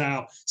tease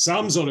out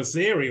some sort of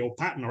theory or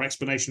pattern or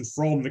explanation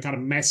from the kind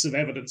of mess of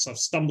evidence I've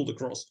stumbled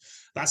across.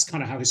 That's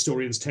kind of how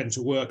historians tend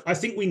to work. I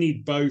think we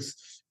need both,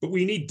 but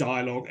we need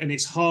dialogue, and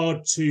it's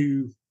hard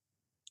to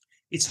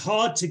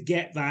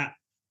get that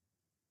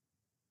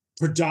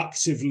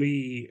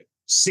productively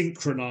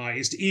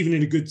synchronized, even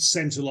in a good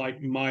center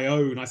like my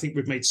own. I think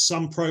we've made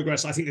some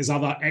progress. I think there's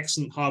other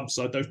excellent hubs.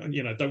 I don't want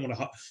to,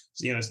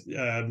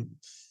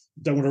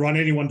 don't want to run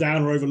anyone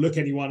down or overlook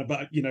anyone,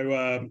 but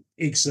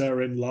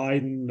IGSA in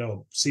Leiden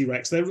or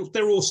CREX,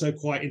 they're also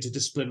quite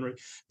interdisciplinary.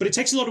 But it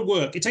takes a lot of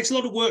work. It takes a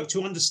lot of work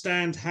to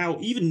understand how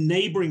even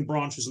neighboring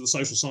branches of the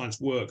social science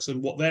works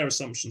and what their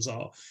assumptions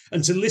are,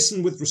 and to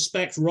listen with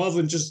respect rather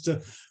than just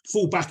to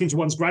fall back into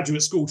one's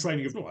graduate school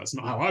training of, no, that's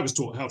not how I was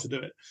taught how to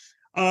do it.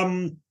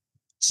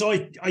 So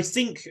I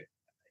think,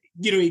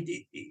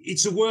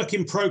 it's a work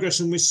in progress,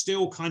 and we're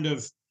still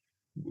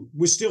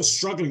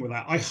struggling with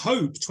that. I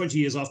hope 20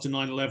 years after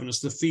 9/11, as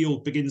the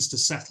field begins to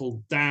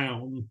settle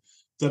down,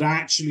 that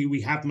actually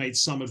we have made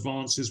some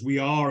advances. We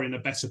are in a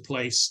better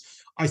place.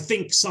 I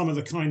think some of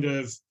the kind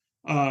of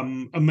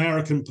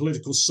American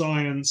political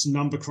science,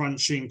 number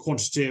crunching,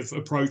 quantitative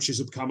approaches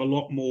have become a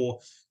lot more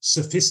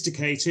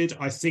sophisticated.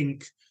 I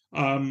think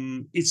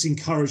it's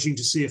encouraging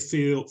to see a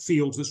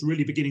field that's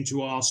really beginning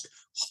to ask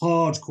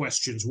hard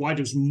questions. Why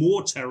does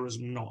more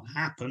terrorism not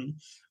happen?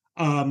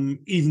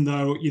 Even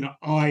though,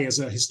 I, as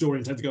a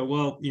historian, tend to go,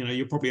 well,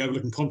 you're probably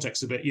overlooking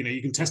context a bit.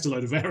 You can test a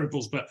load of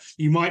variables, but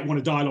you might want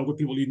to dialogue with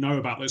people who know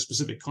about those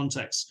specific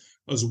contexts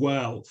as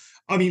well.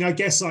 I mean, I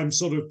guess I'm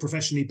sort of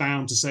professionally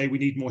bound to say we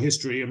need more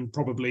history and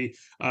probably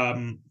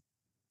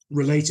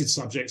related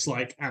subjects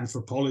like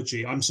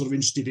anthropology. I'm sort of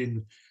interested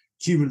in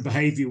human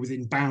behavior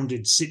within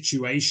bounded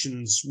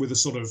situations with a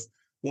sort of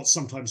what's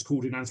sometimes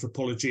called in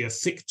anthropology a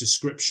thick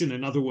description.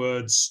 In other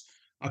words,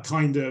 a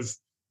kind of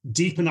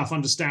deep enough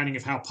understanding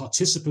of how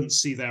participants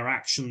see their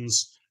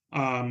actions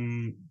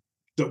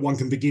that one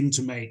can begin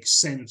to make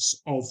sense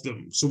of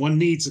them. So one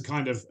needs a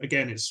kind of,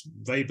 again, it's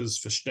Weber's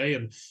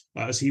Verstehen,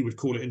 as he would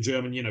call it in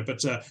German,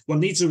 but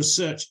one needs a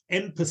research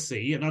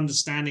empathy and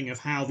understanding of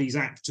how these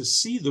actors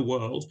see the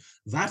world.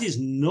 That is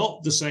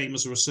not the same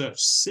as a research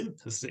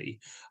sympathy.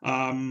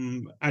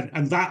 And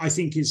that, I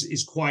think,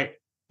 is quite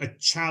a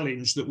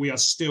challenge that we are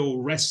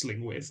still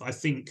wrestling with. I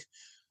think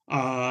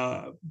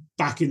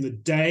back in the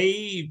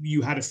day,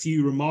 you had a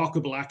few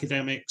remarkable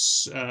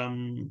academics,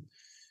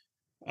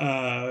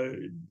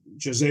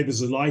 José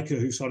Bezalaika,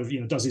 who sort of,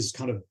 does his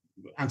kind of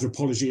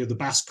anthropology of the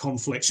Basque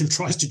conflicts and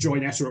tries to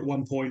join ETA at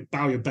one point,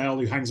 Bowyer Bell,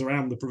 who hangs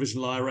around the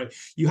Provisional IRA.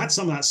 You had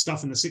some of that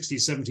stuff in the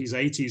 60s, 70s,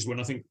 80s, when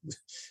I think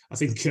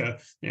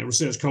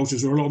research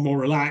cultures were a lot more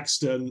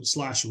relaxed and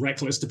 /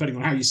 reckless, depending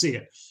on how you see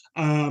it.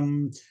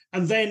 And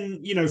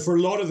then, for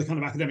a lot of the kind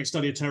of academic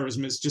study of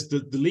terrorism, it's just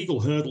the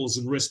legal hurdles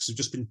and risks have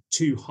just been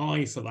too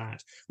high for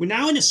that. We're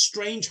now in a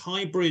strange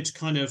hybrid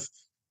kind of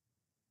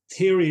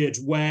period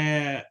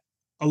where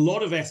a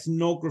lot of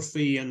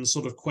ethnography and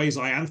sort of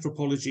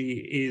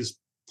quasi-anthropology is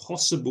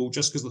possible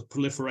just because of the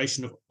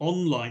proliferation of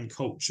online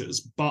cultures,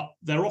 but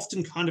they're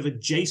often kind of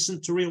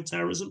adjacent to real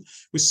terrorism.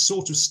 We're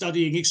sort of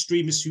studying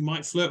extremists who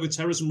might flirt with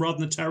terrorism rather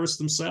than the terrorists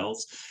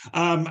themselves.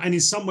 And in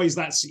some ways,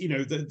 that's,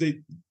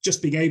 the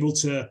just being able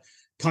to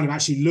kind of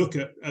actually look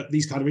at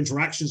these kind of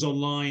interactions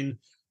online,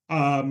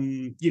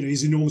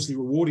 is enormously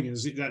rewarding. And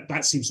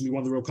that seems to be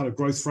one of the real kind of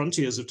growth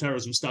frontiers of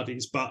terrorism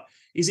studies. But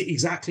is it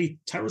exactly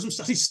terrorism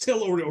studies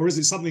still, or is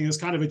it something that's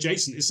kind of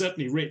adjacent? It's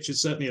certainly rich,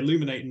 it's certainly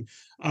illuminating,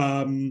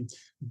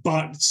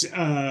 but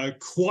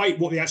quite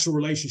what the actual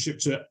relationship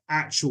to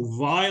actual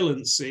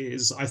violence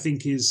is, I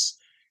think, is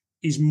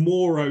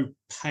more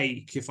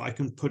opaque, if I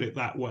can put it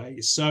that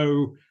way.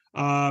 So,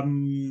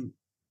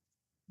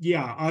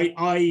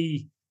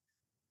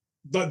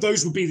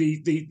 those would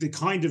be the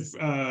kind of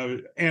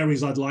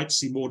areas I'd like to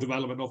see more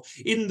development of.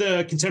 In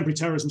the contemporary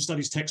terrorism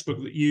studies textbook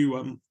that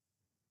you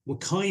were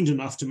kind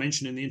enough to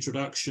mention in the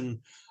introduction,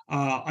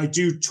 I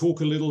do talk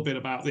a little bit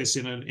about this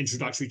in an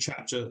introductory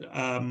chapter,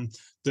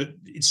 that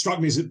it struck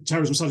me as that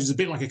terrorism studies is a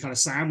bit like a kind of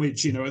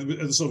sandwich, at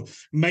the sort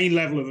of main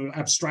level of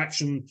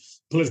abstraction,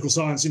 political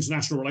science,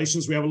 international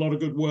relations. We have a lot of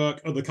good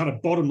work. At the kind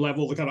of bottom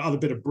level, the kind of other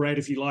bit of bread,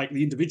 if you like,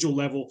 the individual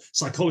level,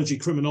 psychology,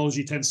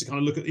 criminology tends to kind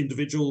of look at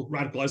individual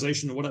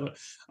radicalization or whatever.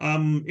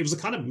 It was a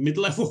kind of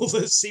mid-level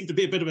that seemed to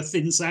be a bit of a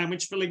thin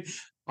sandwich filling.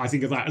 I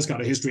think of that as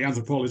kind of history,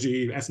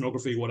 anthropology,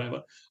 ethnography,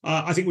 whatever.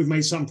 I think we've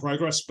made some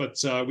progress, but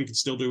we could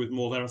still do with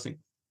more there, I think.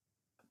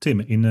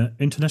 Tim, in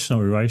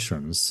international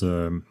relations,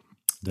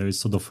 there is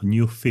sort of a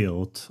new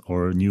field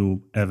or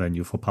new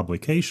avenue for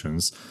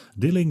publications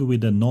dealing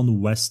with the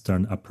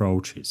non-Western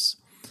approaches.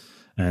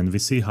 And we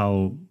see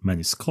how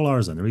many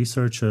scholars and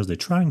researchers, they're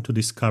trying to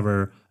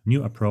discover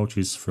new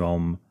approaches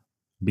from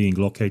being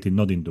located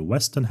not in the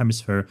Western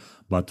Hemisphere,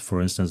 but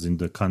for instance in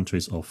the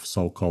countries of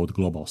so-called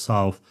Global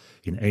South,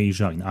 in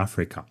Asia, in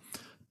Africa.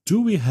 Do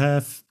we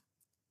have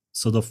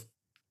sort of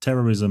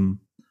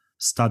terrorism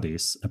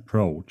studies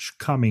approach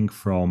coming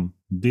from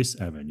this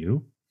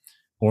avenue,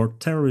 or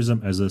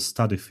terrorism as a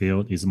study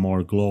field is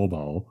more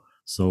global?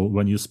 So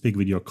when you speak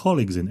with your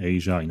colleagues in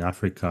Asia, in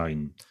Africa,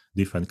 in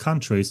different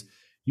countries,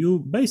 you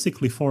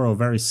basically follow a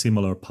very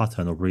similar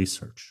pattern of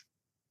research.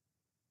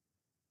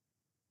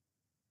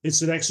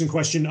 It's an excellent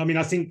question. I mean,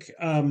 I think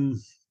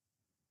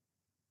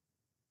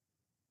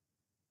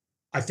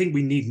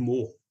we need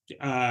more.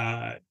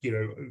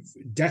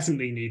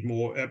 definitely need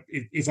more,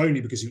 if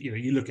only because,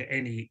 you look at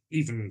any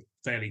even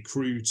fairly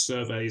crude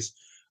surveys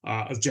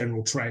of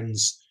general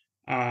trends.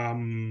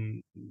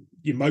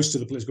 Most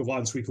of the political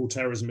violence we call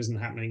terrorism isn't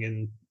happening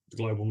in the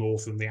global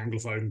north and the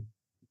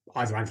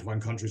either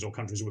Anglophone countries or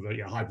countries with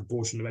a high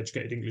proportion of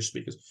educated English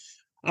speakers.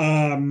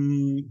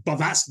 But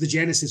that's the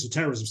genesis of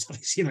terrorism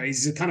studies.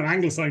 It's a kind of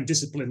Anglophone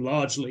discipline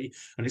largely,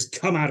 and it's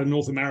come out of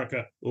North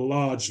America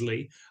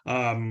largely.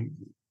 And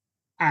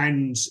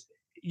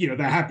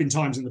there have been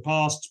times in the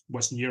past,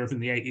 Western Europe in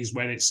the 80s,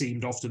 when it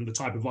seemed often the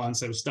type of violence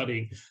they were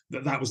studying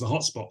that was the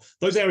hotspot.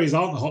 Those areas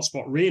aren't the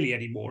hotspot really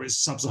anymore.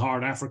 It's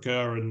sub-Saharan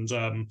Africa and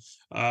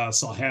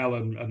Sahel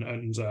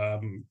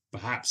and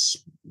perhaps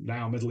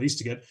now Middle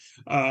East again,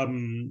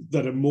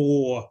 that are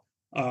more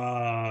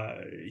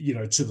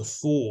to the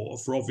fore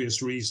for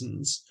obvious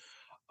reasons.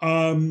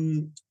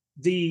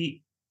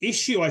 The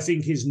issue, I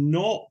think, is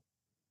not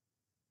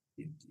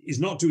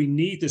do we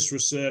need this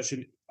research,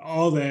 and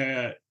are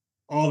there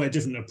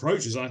different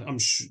approaches?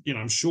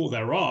 I'm sure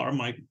there are.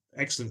 My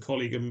excellent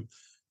colleague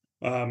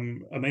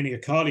Ameni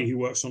Akali, who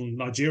works on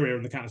Nigeria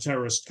and the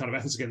counter-terrorist kind of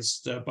efforts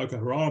against Boko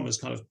Haram, has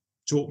kind of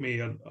taught me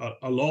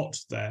a lot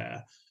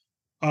there.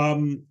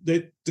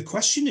 The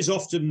question is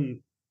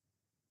often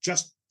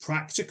just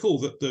practical,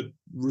 that the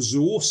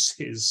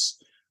resources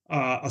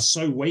are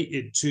so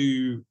weighted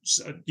to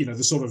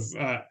the sort of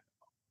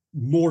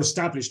more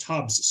established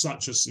hubs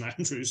such as St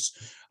Andrews,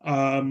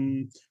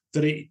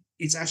 that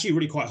it's actually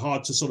really quite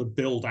hard to sort of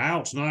build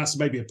out. Now, that's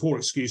maybe a poor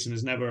excuse and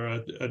is never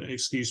an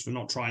excuse for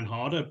not trying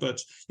harder, but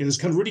there's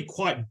kind of really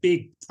quite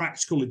big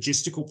practical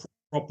logistical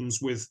problems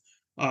with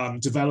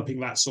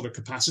developing that sort of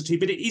capacity.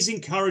 But it is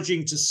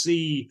encouraging to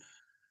see,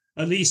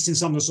 at least in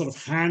some of the sort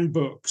of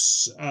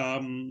handbooks,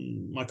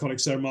 my colleague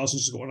Sarah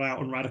Marsden's got one out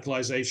on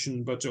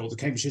radicalization, or the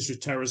Cambridge History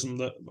of Terrorism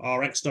that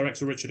our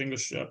ex-director Richard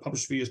English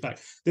published a few years back.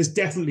 There's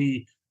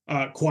definitely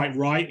quite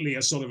rightly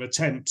a sort of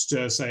attempt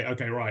to say,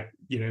 okay, right,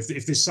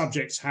 if this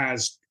subject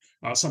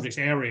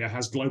area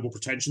has global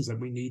pretensions, then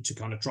we need to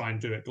kind of try and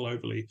do it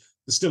globally.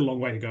 There's still a long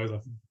way to go,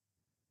 though.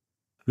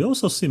 We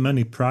also see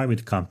many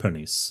private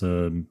companies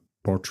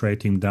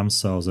portraying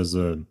themselves as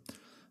a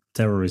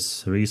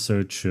terrorist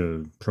research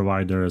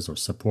providers or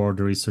support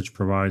research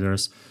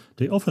providers.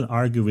 They often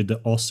argue with the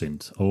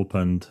OSINT,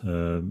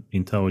 Open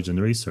Intelligent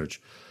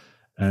Research.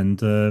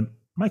 And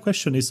my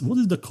question is, what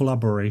is the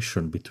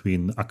collaboration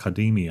between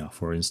academia,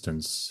 for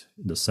instance,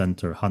 the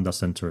center, Handa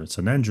Center in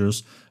St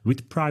Andrews,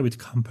 with private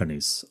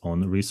companies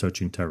on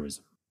researching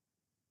terrorism?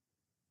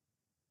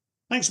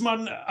 Thanks,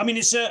 Man. I mean,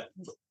 it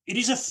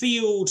is a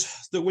field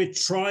that we're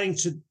trying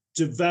to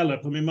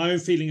develop. I mean, my own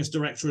feeling as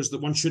director is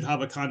that one should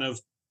have a kind of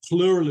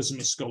pluralism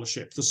of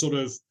scholarship, the sort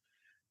of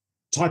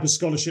type of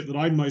scholarship that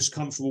I'm most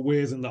comfortable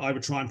with and that I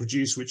would try and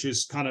produce, which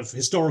is kind of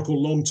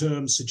historical,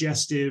 long-term,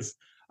 suggestive,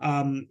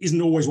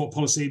 isn't always what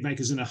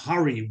policymakers in a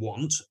hurry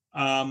want.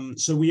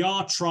 So we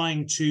are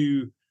trying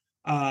to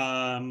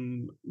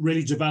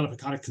really develop a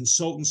kind of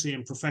consultancy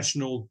and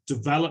professional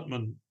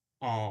development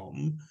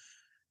arm.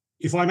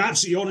 If I'm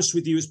absolutely honest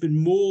with you, it's been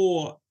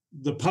more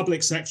the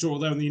public sector,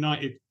 although in the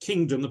United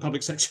Kingdom, the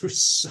public sector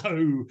is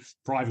so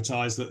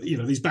privatized that,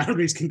 these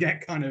boundaries can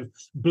get kind of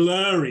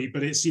blurry,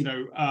 but it's,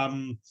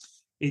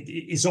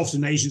 it's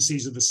often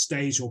agencies of the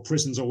state or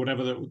prisons or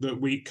whatever that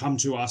we come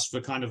to us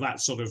for kind of that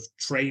sort of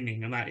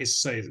training. And that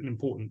is, say, an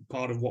important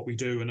part of what we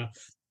do and are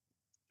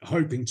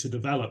hoping to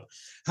develop.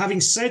 Having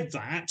said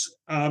that,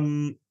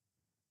 one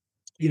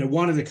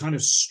of the kind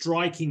of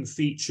striking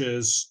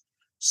features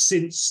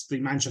since the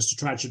Manchester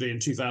tragedy in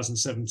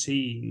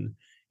 2017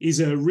 is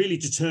a really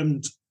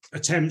determined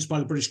attempt by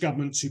the British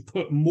government to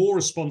put more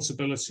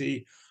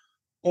responsibility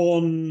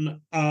on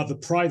the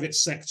private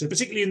sector,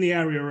 particularly in the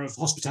area of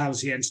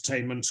hospitality,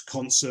 entertainment,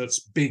 concerts,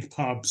 big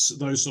pubs,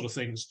 those sort of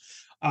things,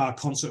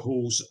 concert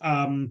halls,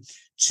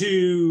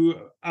 to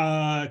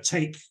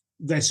take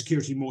their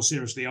security more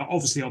seriously,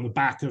 obviously on the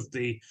back of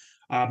the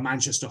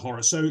Manchester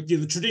horror. So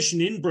the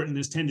tradition in Britain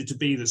has tended to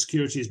be that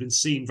security has been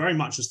seen very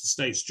much as the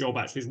state's job.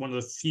 Actually, is one of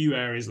the few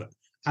areas that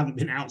haven't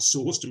been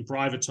outsourced and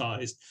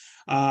privatized.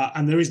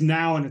 And there is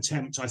now an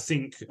attempt, I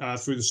think,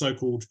 through the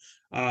so-called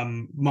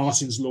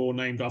Martin's Law,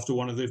 named after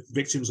one of the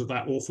victims of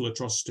that awful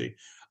atrocity,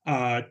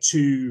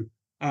 to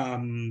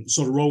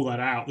sort of roll that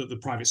out, that the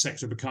private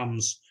sector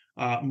becomes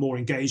more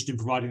engaged in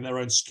providing their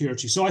own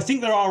security. So I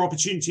think there are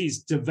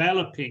opportunities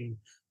developing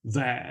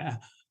there.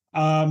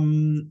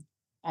 I'm,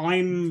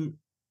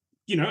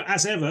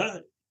 as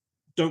ever,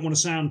 don't want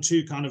to sound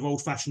too kind of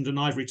old-fashioned and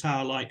ivory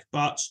tower-like,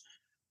 but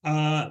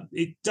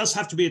it does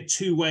have to be a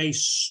two-way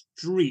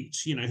street.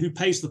 Who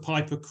pays the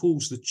piper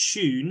calls the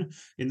tune,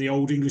 in the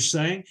old English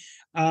saying.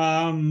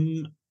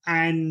 And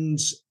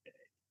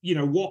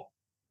what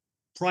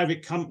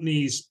private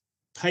companies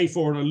pay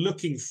for and are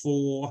looking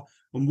for,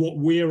 and what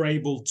we're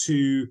able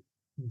to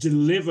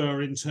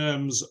deliver in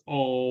terms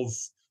of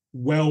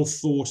well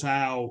thought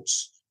out,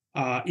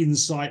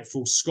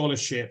 insightful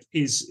scholarship,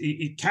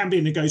 it can be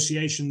a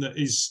negotiation that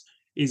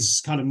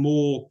is kind of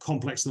more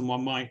complex than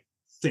one might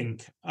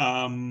think.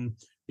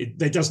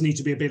 there does need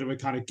to be a bit of a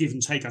kind of give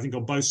and take, I think,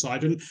 on both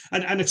sides,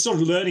 and a sort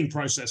of learning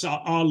process.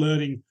 Our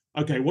learning,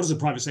 okay, what does the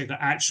private sector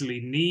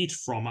actually need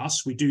from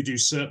us? We do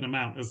certain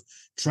amount of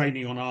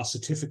training on our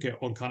certificate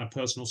on kind of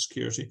personal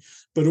security,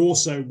 but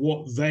also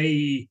what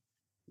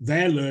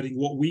they're learning,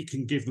 what we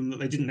can give them that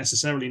they didn't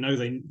necessarily know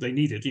they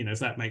needed, if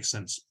that makes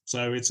sense.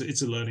 So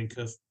it's a learning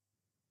curve.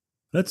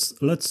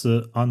 Let's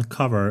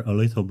uncover a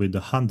little bit the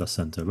Handa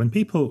Center. When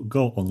people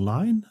go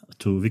online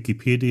to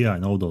Wikipedia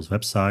and all those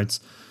websites,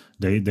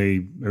 they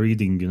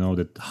reading,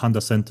 that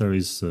Handa Center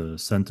is a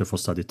Center for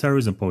Study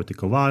Terrorism,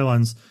 Political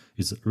Violence,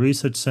 is a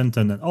research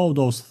center, and all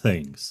those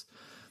things.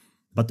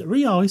 But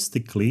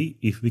realistically,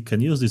 if we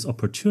can use this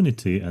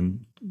opportunity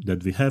and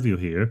that we have you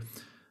here,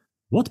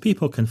 what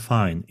people can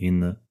find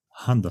in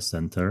Handa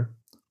Center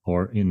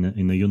or in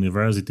a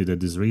university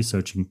that is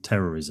researching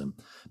terrorism,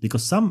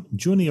 because some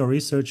junior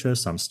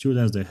researchers, some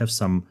students, they have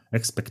some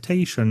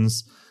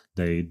expectations,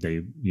 they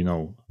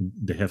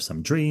have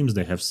some dreams,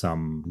 they have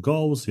some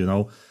goals,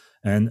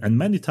 and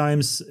many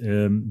times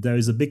there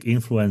is a big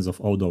influence of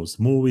all those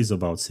movies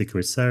about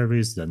Secret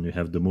Service. Then you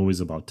have the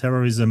movies about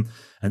terrorism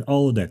and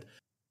all that.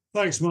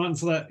 Thanks, Martin,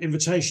 for that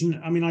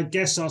invitation. I mean, I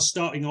guess our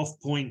starting off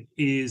point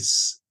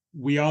is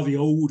we are the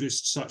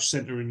oldest such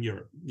center in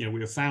Europe. We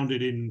were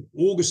founded in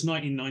August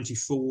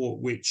 1994,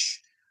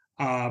 which,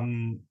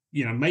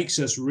 makes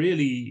us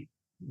really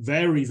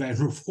very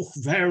venerable,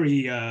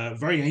 very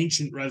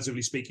ancient,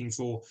 relatively speaking,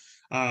 for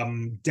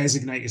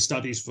designated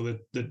studies for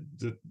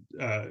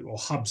or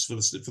hubs for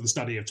the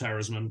study of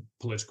terrorism and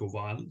political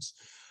violence.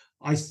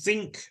 I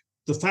think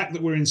the fact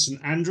that we're in St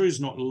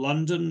Andrews, not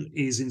London,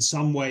 is in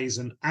some ways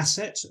an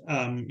asset.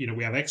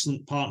 We have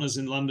excellent partners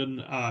in London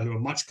who are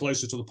much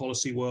closer to the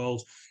policy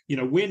world.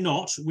 We're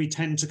not. We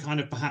tend to kind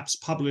of perhaps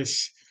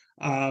publish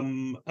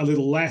a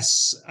little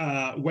less.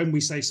 When we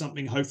say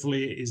something,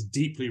 hopefully it is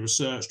deeply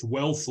researched,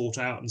 well thought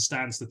out, and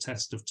stands the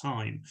test of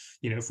time.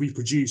 If we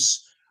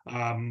produce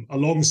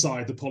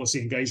alongside the policy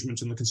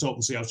engagement and the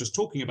consultancy I was just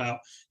talking about,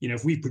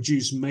 if we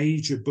produce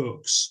major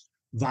books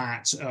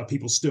that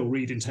people still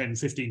read in 10,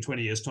 15,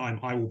 20 years' time,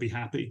 I will be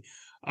happy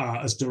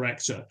as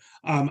director.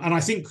 And I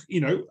think,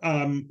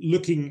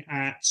 looking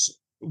at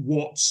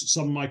what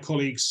some of my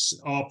colleagues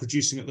are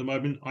producing at the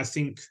moment, I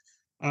think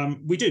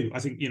we do. I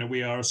think,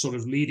 we are a sort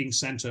of leading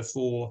center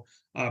for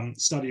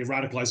study of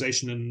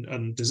radicalization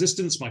and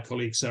desistance. My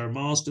colleague Sarah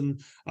Marsden,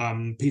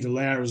 Peter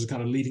Lair is a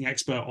kind of leading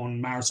expert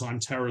on maritime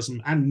terrorism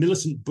and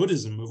militant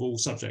Buddhism of all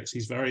subjects.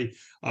 He's very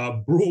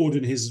broad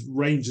in his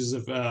ranges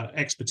of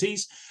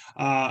expertise.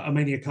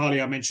 Amenia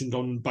Kali I mentioned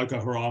on Boko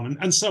Haram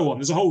and so on.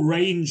 There's a whole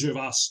range of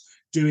us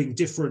doing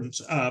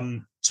different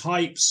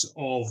types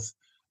of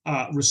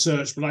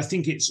research, but I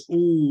think it's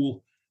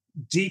all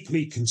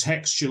deeply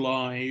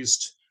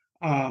contextualized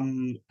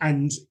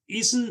and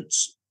isn't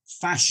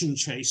fashion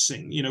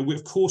chasing.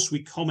 Of course,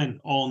 we comment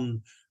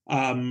on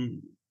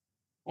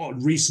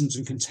recent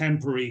and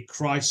contemporary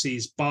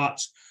crises,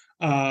 but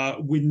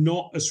we're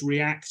not as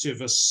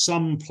reactive as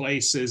some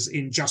places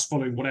in just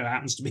following whatever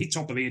happens to be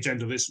top of the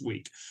agenda this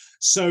week.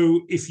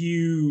 So if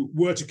you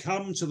were to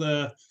come to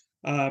the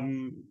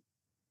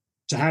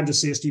to Handa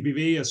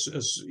CSTPV,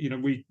 as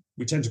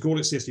we tend to call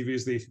it, CSTV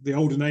is the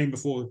older name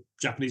before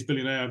Japanese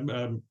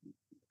billionaire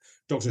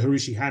Dr.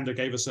 Hiroshi Handa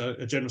gave us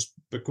a generous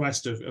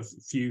bequest a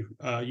few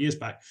years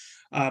back.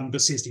 But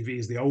CSTV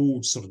is the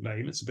old sort of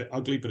name. It's a bit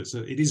ugly, but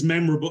it is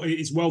memorable.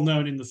 It's well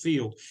known in the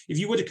field. If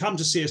you were to come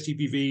to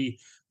CSTPV,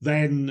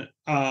 then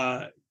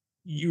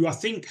you, I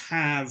think,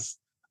 have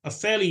a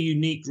fairly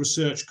unique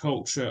research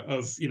culture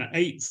of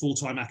 8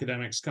 full-time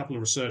academics, a couple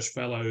of research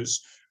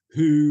fellows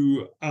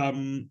who are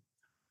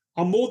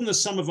more than the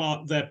sum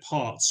of their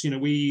parts.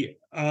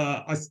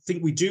 I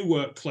think we do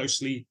work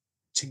closely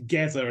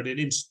together in an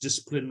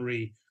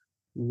interdisciplinary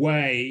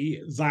way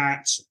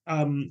that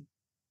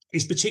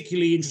is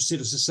particularly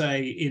interested, as I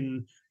say,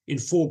 in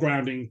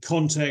foregrounding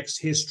context,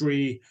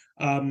 history,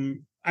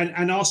 and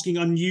asking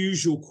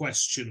unusual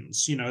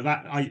questions.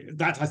 That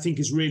I think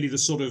is really the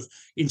sort of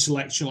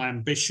intellectual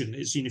ambition.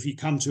 Is if you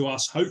come to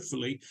us,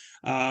 hopefully,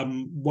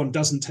 one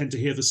doesn't tend to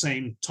hear the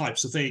same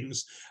types of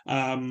things,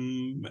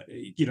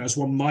 as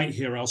one might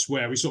hear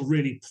elsewhere. We sort of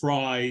really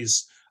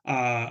prize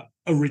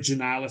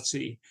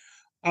originality.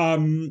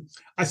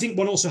 I think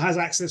one also has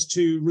access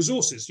to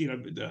resources,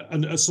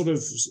 and a sort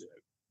of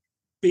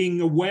being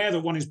aware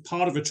that one is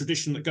part of a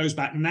tradition that goes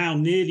back now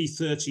nearly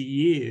 30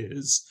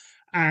 years,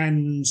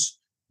 and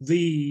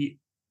the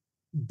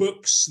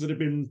books that have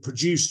been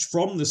produced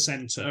from the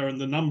center and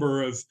the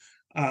number of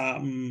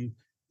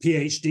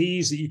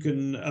PhDs that you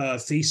can,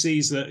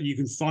 theses that you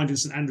can find in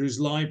St Andrews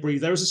Library.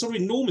 There is a sort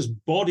of enormous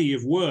body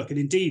of work. And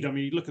indeed, I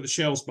mean, you look at the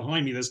shelves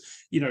behind me, there's,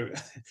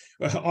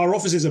 our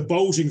offices are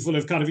bulging full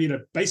of kind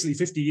of, basically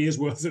 50 years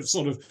worth of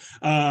sort of,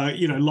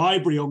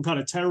 library on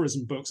kind of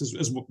terrorism books,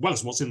 as well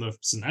as what's in the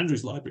St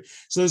Andrews Library.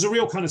 So there's a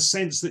real kind of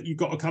sense that you've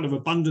got a kind of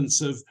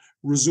abundance of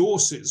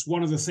resources.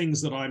 One of the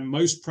things that I'm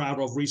most proud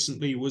of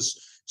recently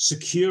was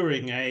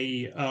securing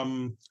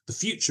the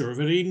future of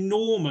an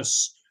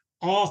enormous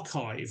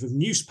archive of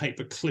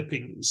newspaper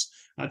clippings.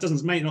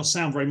 It may not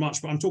sound very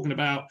much, but I'm talking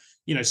about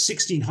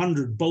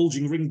 1,600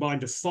 bulging ring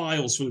binder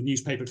files full of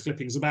newspaper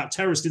clippings about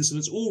terrorist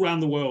incidents all around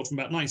the world from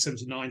about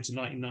 1979 to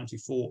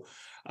 1994.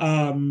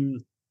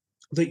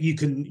 That you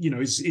can,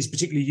 is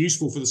particularly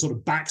useful for the sort of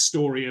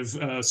backstory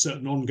of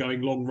certain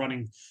ongoing,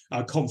 long-running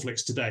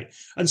conflicts today,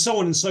 and so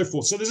on and so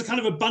forth. So there's a kind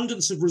of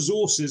abundance of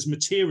resources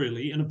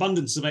materially, an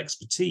abundance of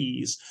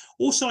expertise.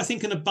 Also, I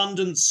think an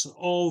abundance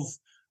of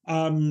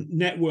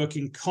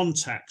networking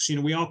contacts.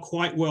 We are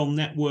quite well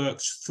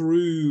networked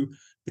through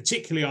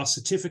particularly our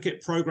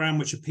certificate program,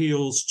 which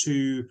appeals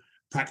to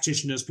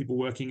practitioners, people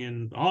working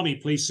in army,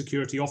 police,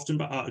 security, often,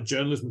 but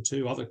journalism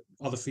too,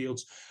 other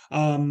fields,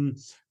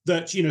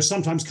 that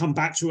sometimes come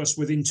back to us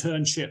with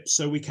internships,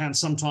 so we can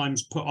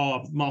sometimes put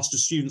our master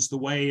students the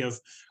way of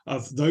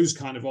those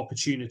kind of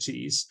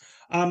opportunities.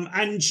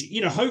 And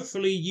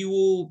hopefully you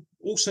will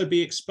also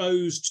be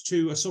exposed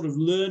to a sort of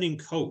learning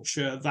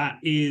culture that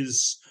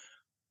is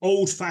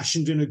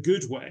old-fashioned in a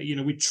good way.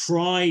 We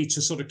try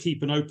to sort of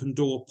keep an open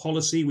door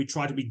policy. We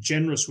try to be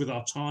generous with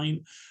our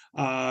time.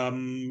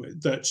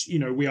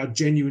 That we are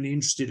genuinely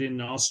interested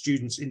in our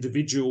students'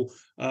 individual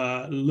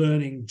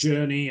learning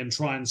journey and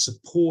try and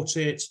support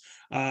it.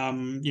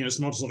 It's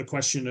not a sort of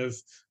question of,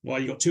 well,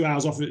 you got 2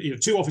 hours off,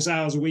 2 office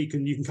hours a week,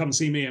 and you can come and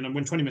see me, and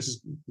when 20 minutes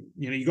is,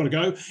 you got to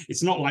go.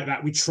 It's not like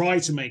that. We try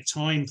to make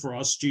time for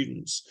our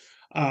students,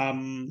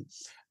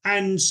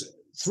 and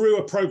through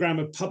a program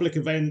of public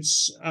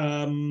events,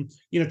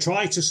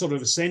 try to sort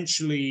of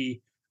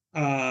essentially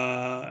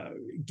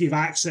give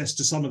access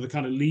to some of the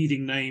kind of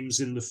leading names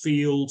in the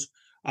field.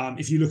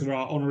 If you look at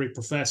our honorary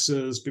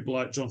professors, people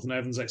like Jonathan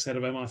Evans, ex-head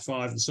of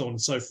MI5, and so on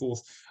and so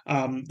forth,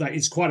 that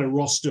it's quite a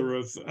roster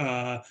of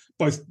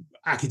both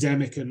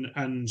academic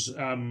and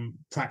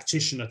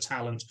practitioner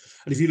talent.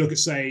 And if you look at,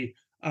 say,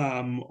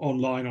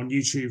 online on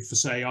YouTube for,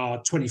 say,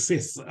 our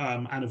 25th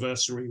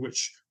anniversary,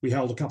 which we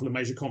held a couple of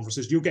major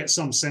conferences, you'll get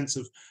some sense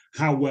of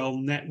how well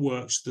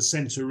networked the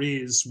centre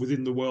is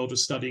within the world of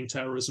studying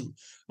terrorism,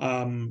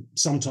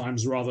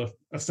 sometimes rather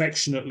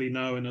affectionately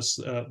known as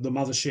the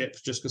mothership,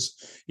 just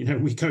because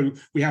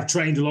we have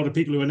trained a lot of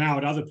people who are now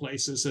at other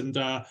places, and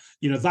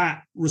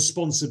that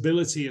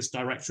responsibility as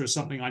director is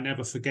something I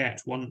never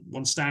forget.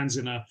 One stands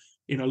in a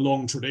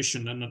long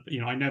tradition, and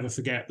I never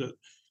forget that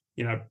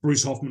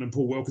Bruce Hoffman and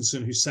Paul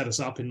Wilkinson, who set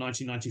us up in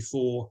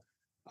 1994,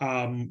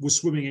 were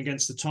swimming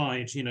against the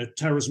tide.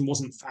 Terrorism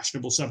wasn't a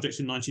fashionable subject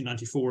in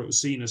 1994. It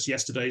was seen as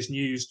yesterday's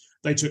news.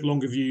 They took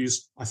longer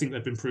views. I think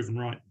they've been proven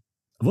right.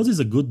 What is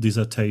a good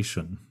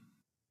dissertation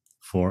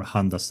for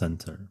Handa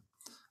Center?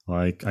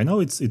 Like, I know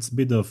it's a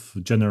bit of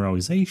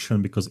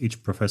generalization because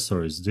each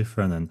professor is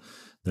different and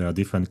there are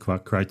different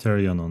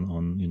criterion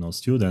on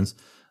students,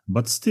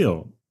 but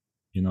still,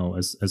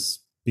 as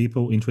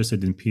people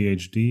interested in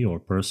PhD or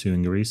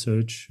pursuing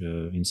research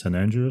in St.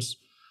 Andrews,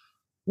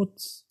 what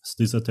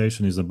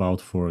dissertation is about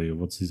for you?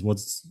 What's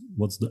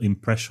the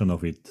impression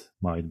of it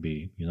might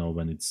be,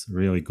 when it's a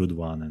really good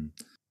one? And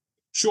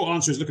short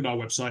answer is look at our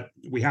website.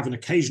 We have an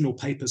occasional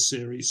papers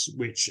series,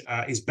 which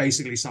is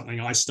basically something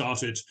I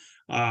started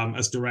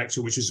as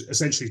director, which is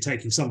essentially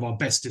taking some of our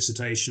best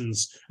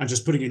dissertations and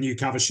just putting a new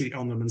cover sheet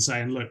on them and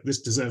saying, look,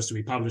 this deserves to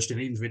be published, and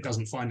even if it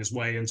doesn't find its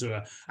way into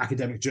an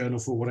academic journal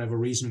for whatever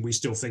reason, we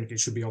still think it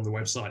should be on the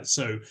website.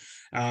 So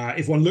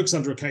if one looks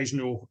under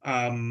occasional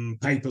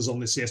papers on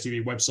the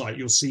CSTV website,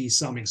 you'll see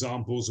some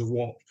examples of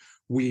what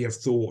we have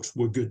thought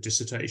were good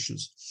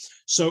dissertations.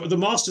 So at the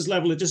master's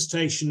level, a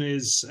dissertation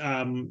is,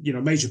 a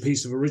major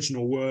piece of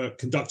original work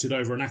conducted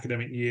over an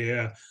academic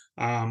year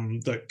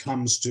that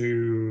comes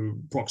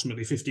to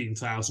approximately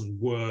 15,000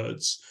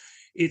 words.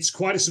 It's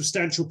quite a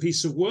substantial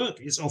piece of work.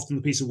 It's often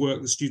the piece of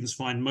work that students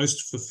find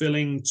most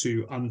fulfilling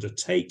to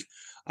undertake,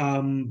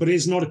 but it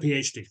is not a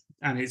PhD,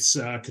 and it's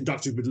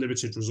conducted with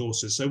limited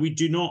resources. So we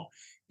do not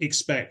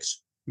expect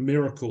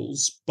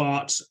miracles,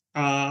 but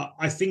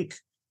I think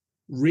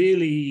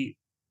really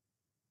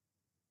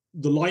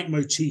the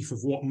leitmotif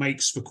of what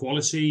makes for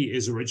quality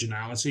is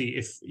originality.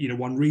 If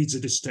one reads a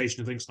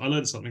dissertation and thinks, I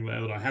learned something there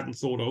that I hadn't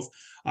thought of,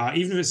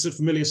 even if it's a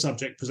familiar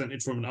subject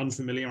presented from an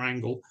unfamiliar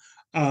angle,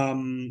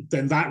 then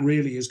that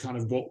really is kind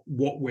of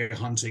what we're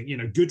hunting.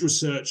 Good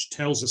research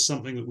tells us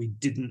something that we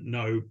didn't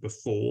know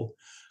before.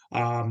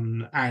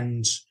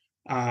 And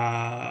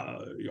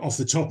off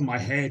the top of my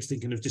head,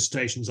 thinking of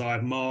dissertations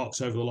I've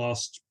marked over the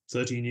last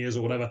 13 years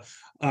or whatever,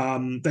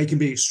 they can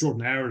be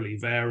extraordinarily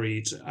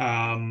varied.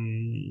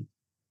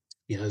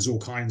 There's all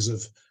kinds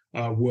of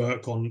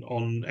work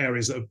on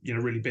areas that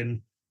have really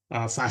been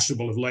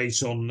fashionable of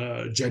late,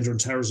 on gender and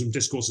terrorism,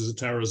 discourses of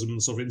terrorism,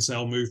 the sort of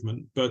incel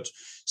movement. But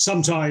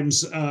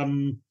sometimes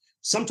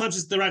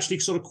they're actually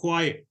sort of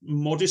quite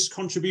modest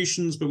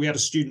contributions. But we had a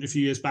student a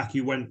few years back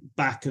who went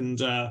back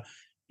and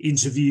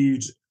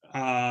interviewed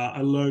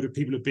a load of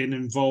people who've been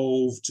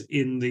involved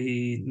in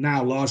the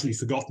now largely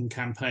forgotten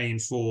campaign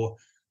for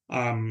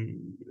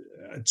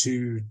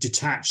to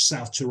detach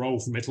South Tyrol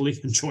from Italy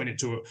and join it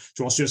to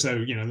Austria. So,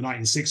 in the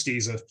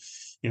 1960s,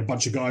 a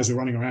bunch of guys were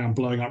running around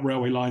blowing up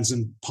railway lines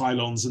and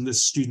pylons, and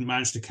this student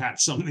managed to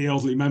catch some of the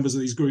elderly members of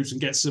these groups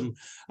and get some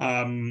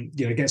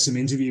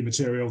interview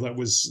material that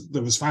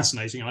was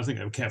fascinating. And I think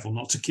they were careful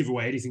not to give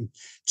away anything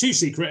too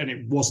secret, and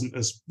it wasn't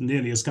as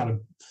nearly as kind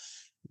of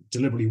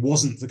deliberately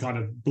wasn't the kind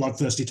of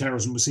bloodthirsty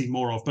terrorism we're seeing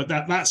more of, but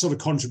that sort of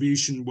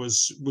contribution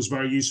was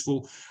very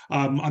useful.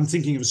 I'm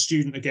thinking of a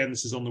student, again,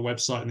 this is on the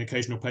website and the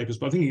occasional papers,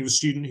 but I'm thinking of a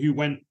student who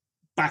went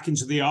back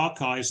into the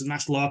archives, the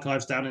National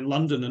Archives down in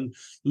London, and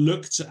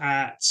looked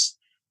at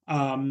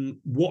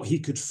what he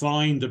could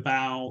find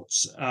about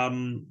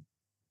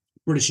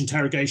British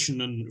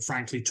interrogation and,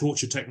 frankly,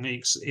 torture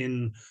techniques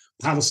in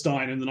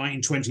Palestine in the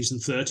 1920s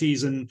and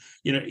 30s. And,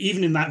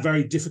 even in that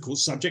very difficult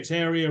subject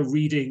area,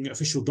 reading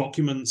official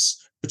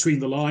documents between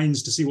the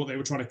lines to see what they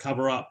were trying to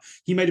cover up,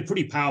 he made a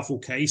pretty powerful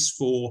case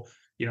for,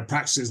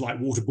 practices like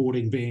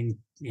waterboarding being,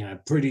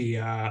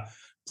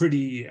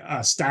 pretty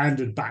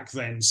standard back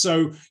then.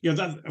 So,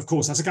 that, of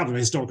course, that's a couple of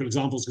historical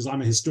examples because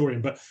I'm a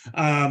historian, but,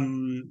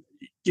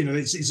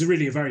 it's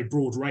really a very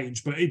broad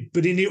range. But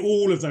in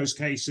all of those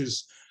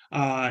cases,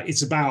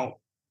 it's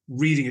about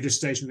reading a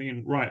dissertation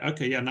thinking, right,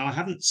 okay, yeah, now I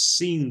haven't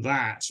seen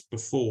that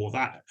before.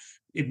 That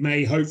it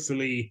may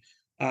hopefully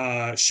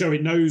show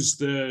it knows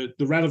the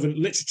relevant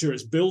literature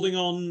it's building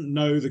on,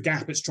 know the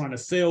gap it's trying to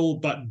fill,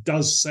 but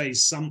does say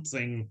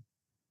something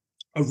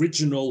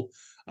original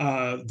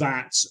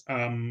that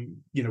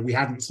we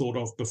hadn't thought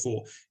of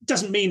before. It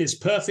doesn't mean it's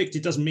perfect.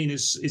 It doesn't mean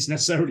it's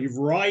necessarily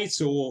right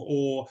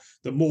or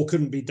that more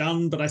couldn't be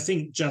done. But I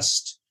think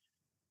just,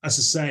 as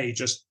I say,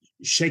 just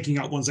shaking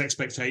up one's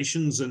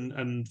expectations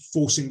and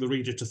forcing the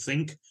reader to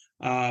think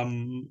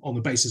on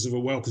the basis of a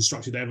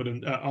well-constructed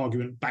evidence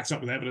argument backed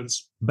up with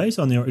evidence. Based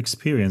on your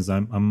experience,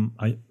 I'm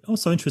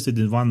also interested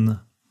in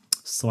one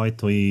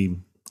slightly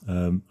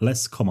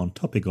less common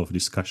topic of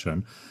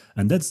discussion,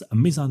 and that's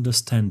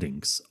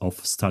misunderstandings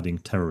of studying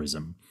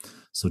terrorism.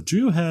 So do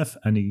you have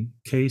any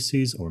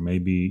cases, or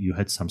maybe you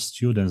had some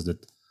students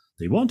that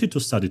they wanted to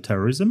study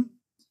terrorism,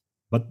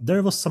 but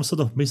there was some sort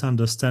of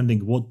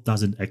misunderstanding what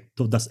does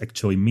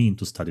actually mean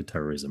to study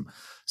terrorism?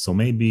 So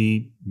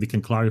maybe we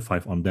can clarify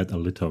on that a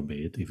little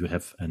bit if you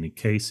have any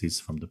cases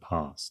from the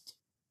past.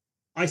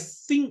 I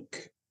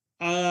think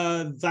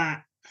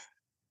that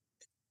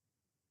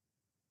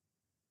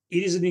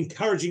it is an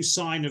encouraging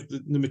sign of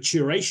the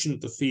maturation of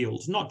the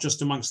field, not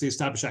just amongst the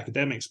established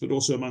academics, but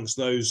also amongst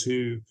those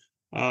who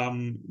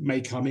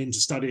may come in to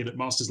study it at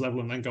master's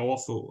level and then go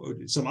off or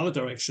some other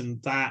direction,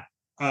 that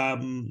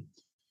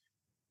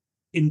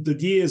in the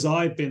years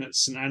I've been at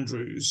St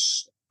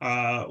Andrews,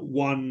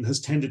 one has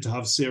tended to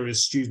have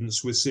serious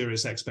students with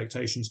serious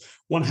expectations.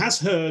 I have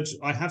heard,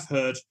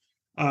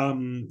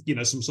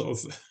 some sort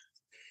of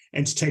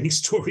entertaining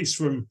stories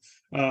from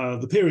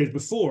the period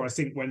before, I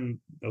think, when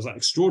there was that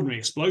extraordinary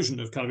explosion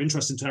of kind of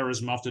interest in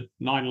terrorism after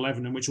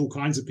 9/11, in which all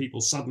kinds of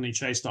people suddenly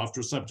chased after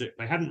a subject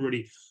they hadn't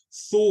really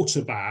thought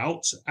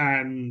about,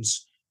 and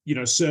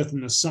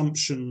certain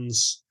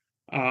assumptions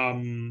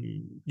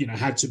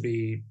had to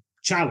be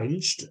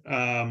challenged.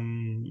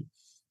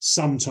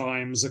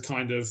 Sometimes a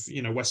kind of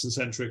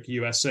Western-centric,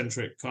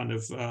 US-centric kind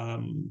of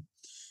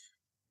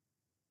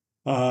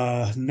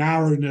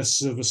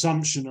narrowness of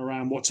assumption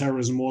around what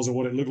terrorism was or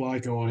what it looked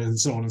like, and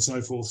so on and so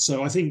forth.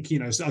 So I think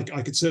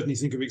I could certainly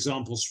think of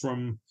examples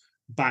from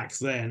back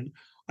then.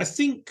 I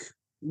think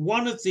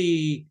one of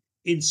the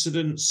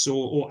incidents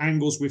or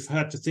angles we've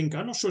had to think,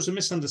 I'm not sure it's a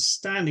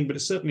misunderstanding, but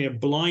it's certainly a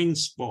blind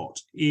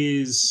spot,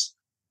 is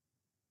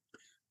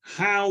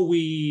how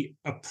we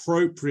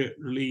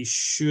appropriately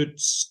should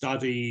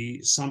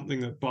study something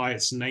that by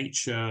its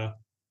nature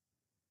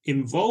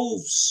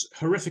involves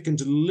horrific and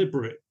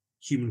deliberate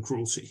human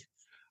cruelty.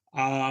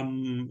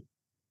 In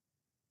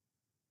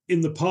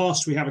the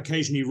past, we have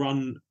occasionally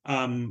run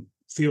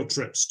field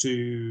trips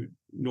to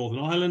Northern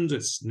Ireland.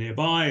 It's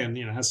nearby and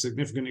has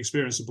significant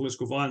experience of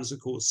political violence, of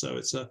course. So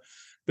it's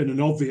been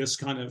an obvious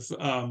kind of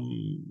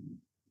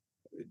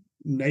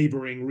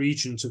neighboring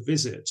region to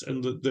visit.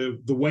 And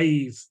the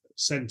Wave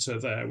Centre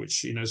there,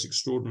 which is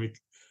extraordinary,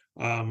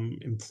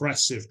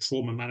 impressive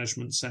trauma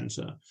management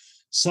centre.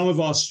 Some of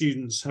our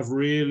students have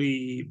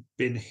really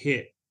been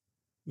hit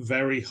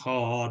very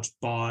hard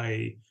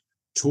by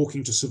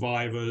talking to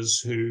survivors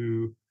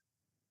who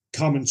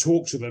come and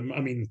talk to them.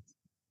 I mean,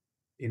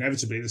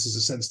 inevitably, this is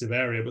a sensitive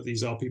area, but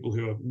these are people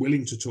who are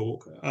willing to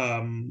talk.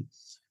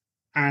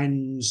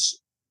 And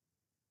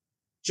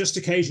just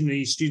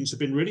occasionally, students have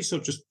been really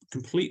sort of just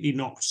completely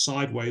knocked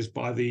sideways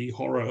by the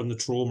horror and the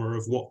trauma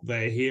of what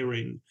they're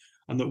hearing,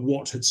 and that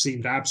what had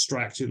seemed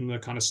abstract in the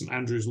kind of St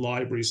Andrews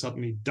library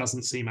suddenly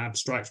doesn't seem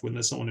abstract when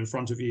there's someone in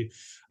front of you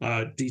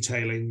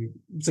detailing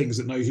things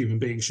that no human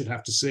being should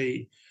have to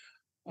see.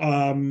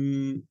 I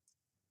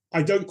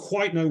don't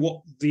quite know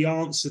what the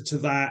answer to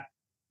that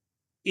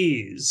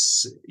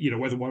is,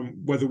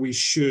 whether we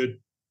should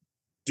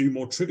do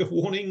more trigger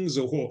warnings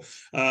or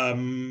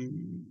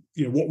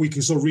what we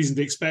can sort of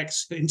reasonably expect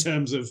in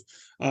terms of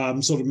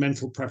sort of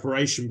mental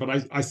preparation. But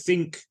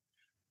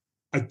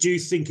I do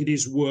think it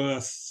is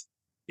worth,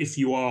 if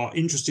you are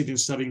interested in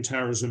studying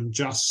terrorism,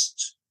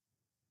 just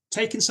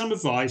taken some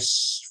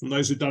advice from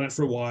those who've done it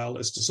for a while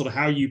as to sort of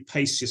how you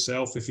pace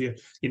yourself. If you're,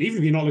 even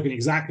if you're not looking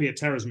exactly at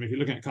terrorism, if you're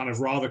looking at kind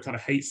of rather kind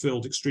of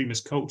hate-filled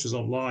extremist cultures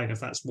online, if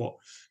that's what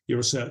your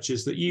research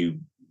is, that you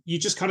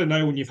just kind of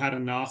know when you've had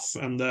enough,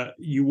 and that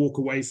you walk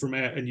away from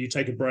it and you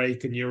take a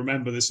break and you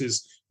remember this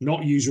is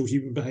not usual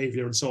human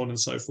behavior and so on and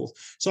so forth.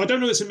 So I don't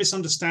know it's a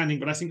misunderstanding,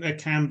 but I think there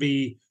can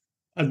be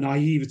a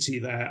naivety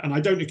there. And I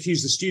don't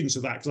accuse the students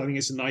of that, because I think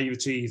it's a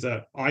naivety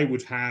that I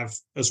would have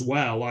as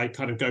well. I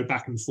kind of go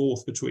back and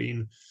forth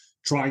between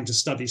trying to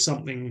study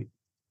something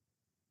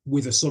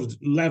with a sort of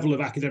level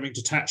of academic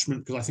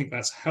detachment, because I think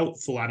that's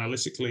helpful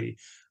analytically,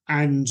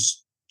 and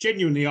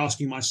genuinely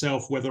asking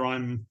myself whether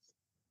I'm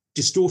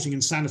distorting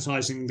and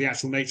sanitizing the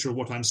actual nature of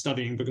what I'm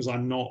studying, because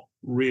I'm not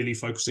really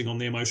focusing on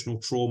the emotional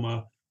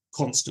trauma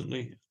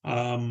constantly. But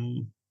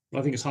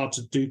I think it's hard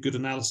to do good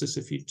analysis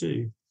if you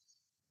do.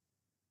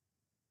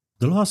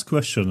 The last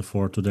question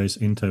for today's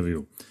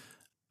interview.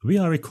 We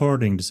are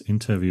recording this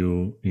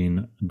interview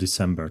in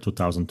December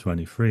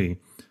 2023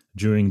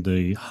 during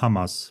the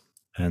Hamas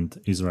and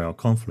Israel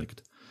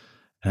conflict.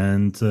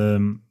 And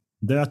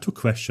there are two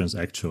questions,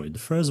 actually. The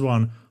first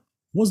one,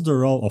 what's the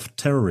role of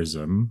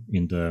terrorism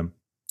in the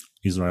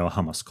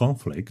Israel-Hamas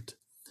conflict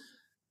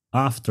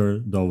after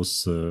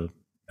those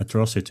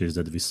atrocities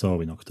that we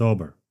saw in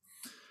October?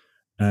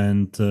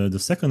 And the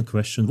second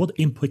question, what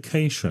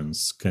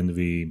implications can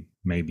we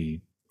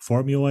maybe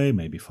formulate,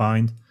 maybe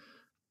find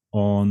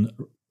on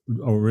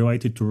or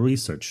related to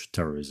research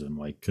terrorism?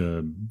 Like,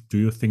 do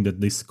you think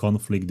that this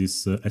conflict,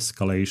 this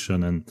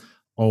escalation and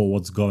all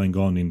what's going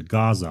on in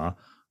Gaza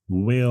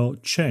will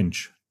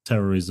change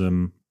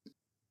terrorism?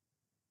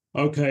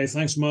 Okay,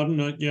 thanks, Martin.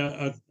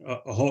 A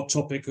hot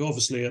topic,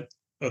 obviously,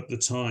 at the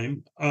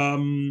time. I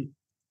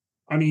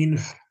mean,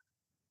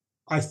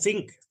 I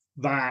think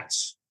that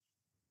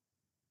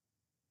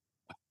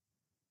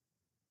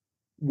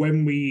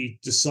when we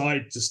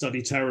decide to study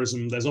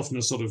terrorism, there's often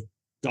a sort of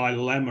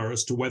dilemma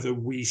as to whether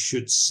we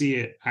should see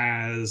it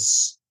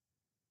as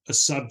a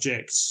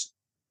subject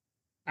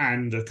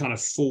and a kind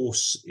of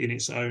force in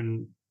its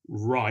own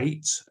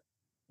right,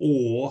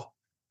 or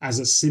as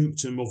a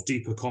symptom of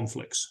deeper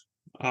conflicts.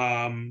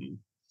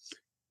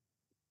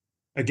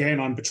 Again,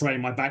 I'm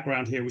betraying my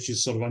background here, which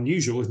is sort of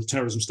unusual in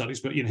terrorism studies,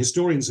 but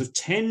historians have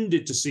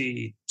tended to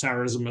see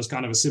terrorism as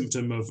kind of a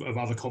symptom of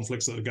other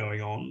conflicts that are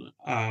going on,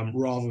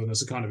 rather than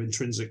as a kind of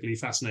intrinsically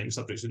fascinating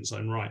subject in its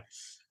own right.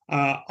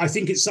 I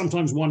think it's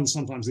sometimes one and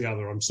sometimes the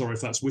other. I'm sorry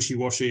if that's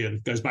wishy-washy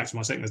and goes back to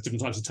my saying there's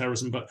different types of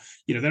terrorism, but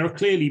there are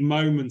clearly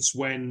moments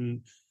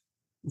when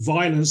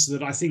violence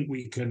that I think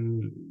we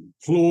can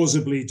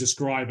plausibly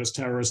describe as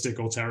terroristic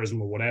or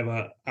terrorism or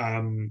whatever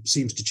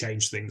seems to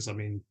change things. I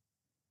mean,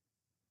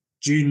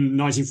 June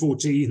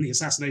 1914, the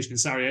assassination in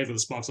Sarajevo that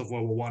sparks off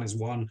World War I is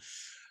one.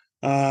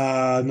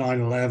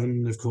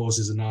 9/11, of course,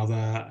 is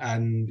another.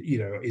 And,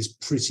 it's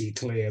pretty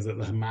clear that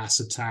the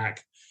Hamas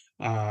attack,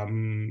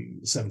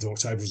 7th of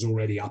October, has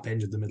already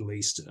upended the Middle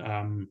East.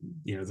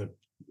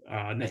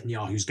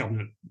 Netanyahu's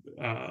government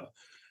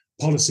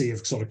policy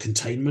of sort of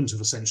containment,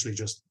 of essentially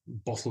just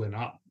bottling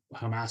up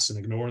Hamas and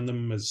ignoring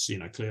them, is,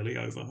 clearly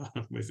over.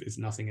 If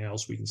nothing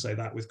else, we can say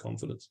that with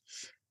confidence.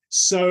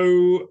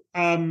 So,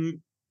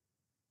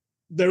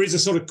 there is a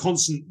sort of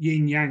constant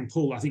yin-yang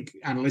pull, I think,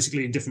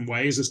 analytically in different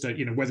ways as to,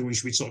 whether we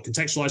should be sort of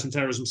contextualizing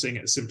terrorism, seeing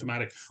it as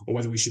symptomatic, or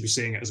whether we should be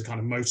seeing it as a kind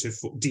of motive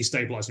for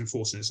destabilizing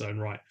force in its own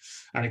right.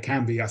 And it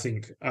can be, I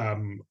think, a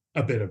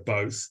bit of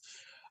both.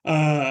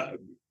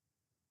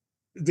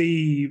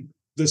 The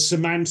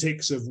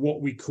semantics of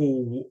what we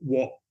call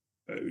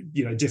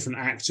different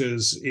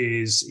actors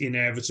is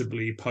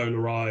inevitably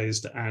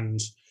polarized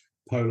and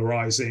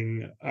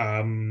polarizing.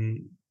 I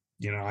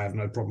have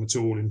no problem at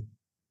all in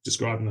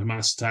describing the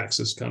Hamas attacks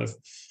as kind of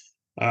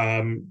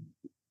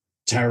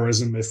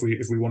terrorism, if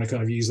we want to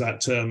kind of use that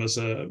term as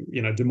a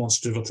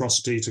demonstrative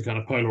atrocity to kind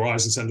of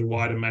polarize and send a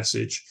wider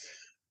message.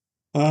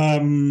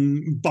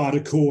 But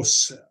of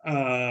course,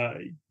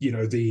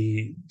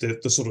 the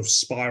sort of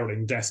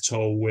spiraling death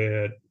toll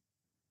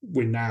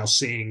we're now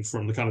seeing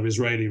from the kind of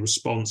Israeli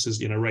response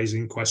is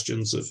raising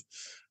questions of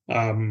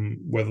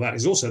whether that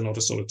is also not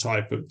a sort of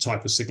type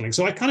of signaling.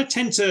 So I kind of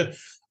tend to,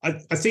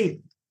 I think,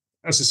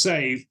 as I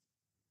say,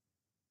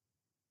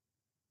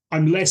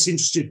 I'm less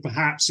interested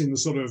perhaps in the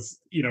sort of,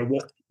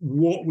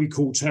 what we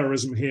call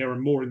terrorism here and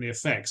more in the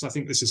effects. I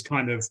think this is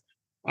kind of,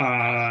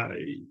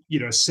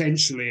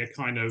 essentially a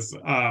kind of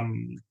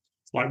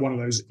like one of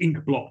those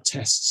ink blot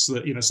tests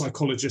that,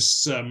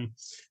 psychologists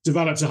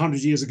developed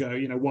 100 years ago.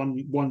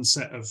 One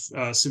set of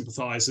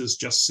sympathizers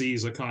just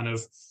sees a kind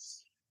of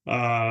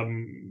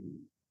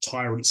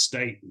tyrant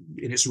state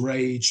in its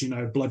rage,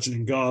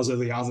 bludgeoning Gaza.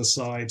 The other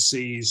side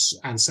sees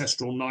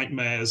ancestral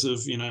nightmares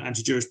of,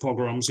 anti-Jewish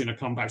pogroms,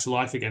 come back to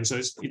life again.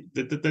 So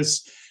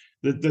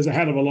there's a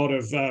hell of a lot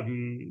of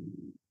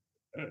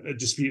a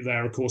dispute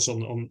there, of course,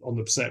 on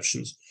the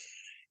perceptions.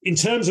 In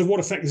terms of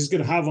what effect this is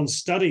going to have on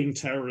studying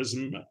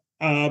terrorism,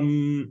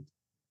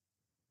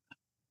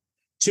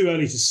 too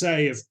early to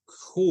say, of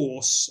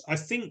course. I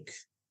think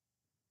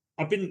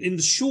I've been, in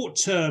the short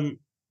term,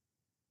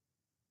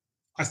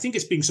 I think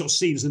it's being sort of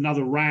seen as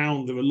another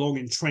round of a long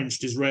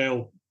entrenched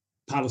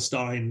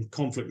Israel-Palestine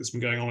conflict that's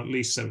been going on at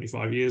least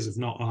 75 years, if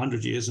not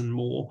 100 years and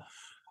more.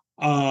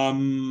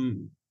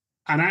 And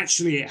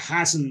actually, it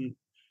hasn't.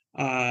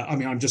 I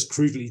mean, I'm just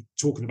crudely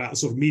talking about the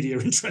sort of media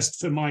interest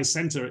for my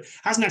center. It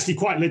hasn't actually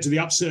quite led to the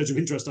upsurge of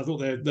interest I thought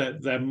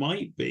there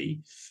might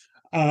be.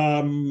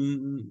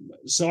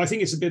 So I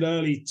think it's a bit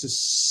early to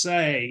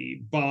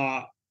say,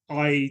 but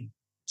I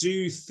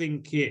do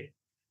think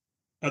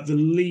at the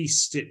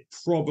least, it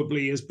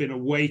probably has been a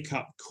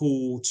wake-up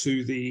call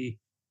to the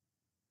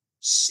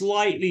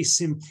slightly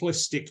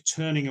simplistic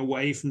turning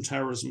away from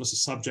terrorism as a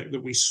subject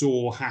that we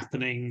saw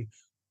happening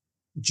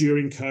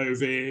during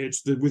COVID,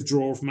 the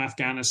withdrawal from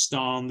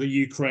Afghanistan, the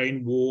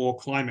Ukraine war,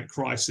 climate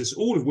crisis,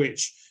 all of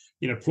which,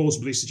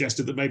 plausibly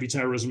suggested that maybe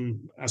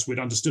terrorism, as we'd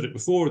understood it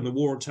before in the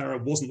war on terror,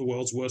 wasn't the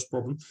world's worst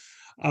problem.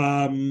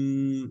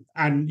 And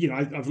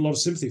I have a lot of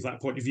sympathy for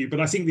that point of view. But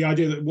I think the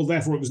idea that, well,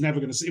 therefore, it was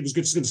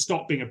just going to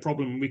stop being a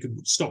problem and we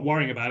could stop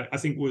worrying about it, I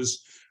think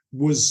was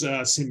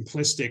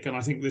simplistic. And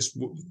I think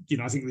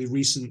I think the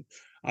recent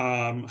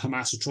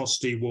Hamas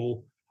atrocity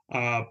will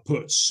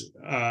put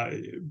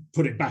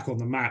it back on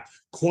the map.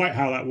 Quite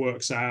how that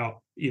works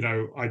out,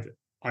 I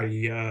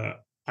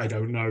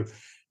don't know.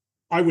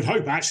 I would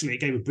hope actually it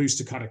gave a boost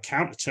to kind of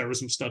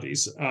counter-terrorism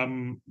studies.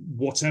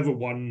 Whatever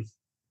one's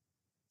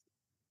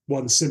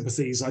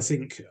sympathies, I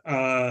think, if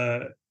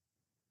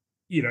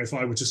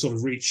I were to sort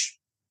of reach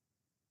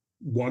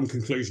one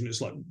conclusion, it's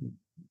like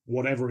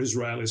whatever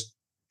Israel is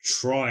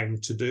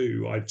trying to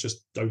do, I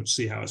just don't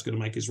see how it's going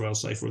to make Israel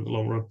safer in the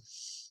long run.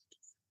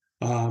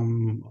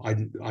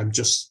 I'm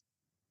just,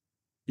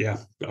 I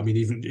mean,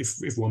 even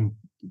if one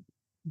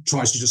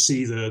tries to just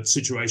see the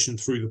situation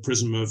through the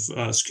prism of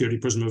security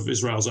prism of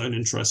Israel's own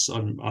interests,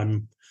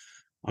 I'm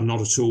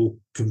not at all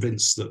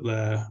convinced that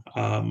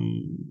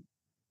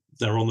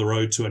they're on the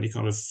road to any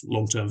kind of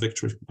long-term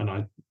victory. And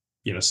I,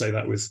 say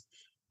that with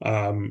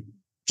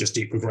just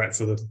deep regret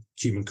for the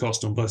human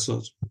cost on both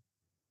sides.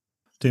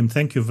 Tim,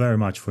 thank you very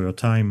much for your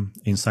time,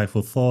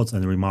 insightful thoughts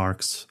and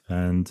remarks,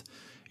 and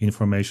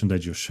information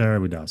that you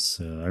share with us.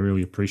 I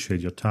really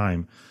appreciate your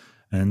time.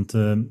 And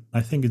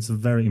I think it's a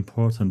very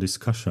important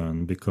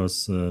discussion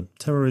because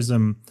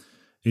terrorism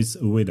is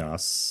with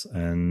us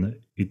and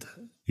it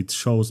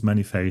shows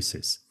many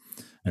faces.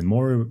 And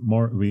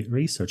more we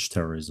research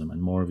terrorism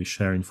and more we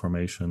share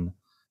information,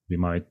 we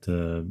might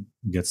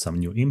get some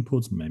new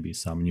inputs, maybe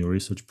some new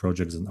research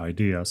projects and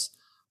ideas.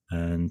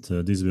 And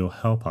this will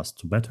help us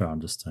to better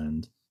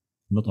understand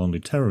not only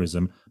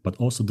terrorism, but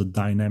also the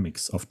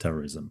dynamics of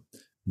terrorism,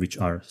 which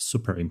are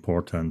super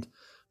important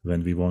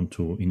when we want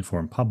to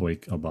inform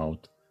public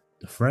about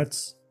the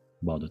threats,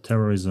 about the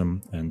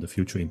terrorism, and the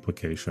future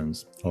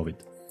implications of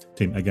it.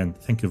 Tim, again,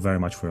 thank you very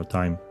much for your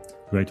time.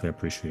 Greatly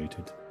appreciate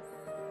it.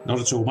 Not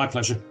at all. My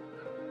pleasure.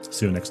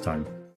 See you next time.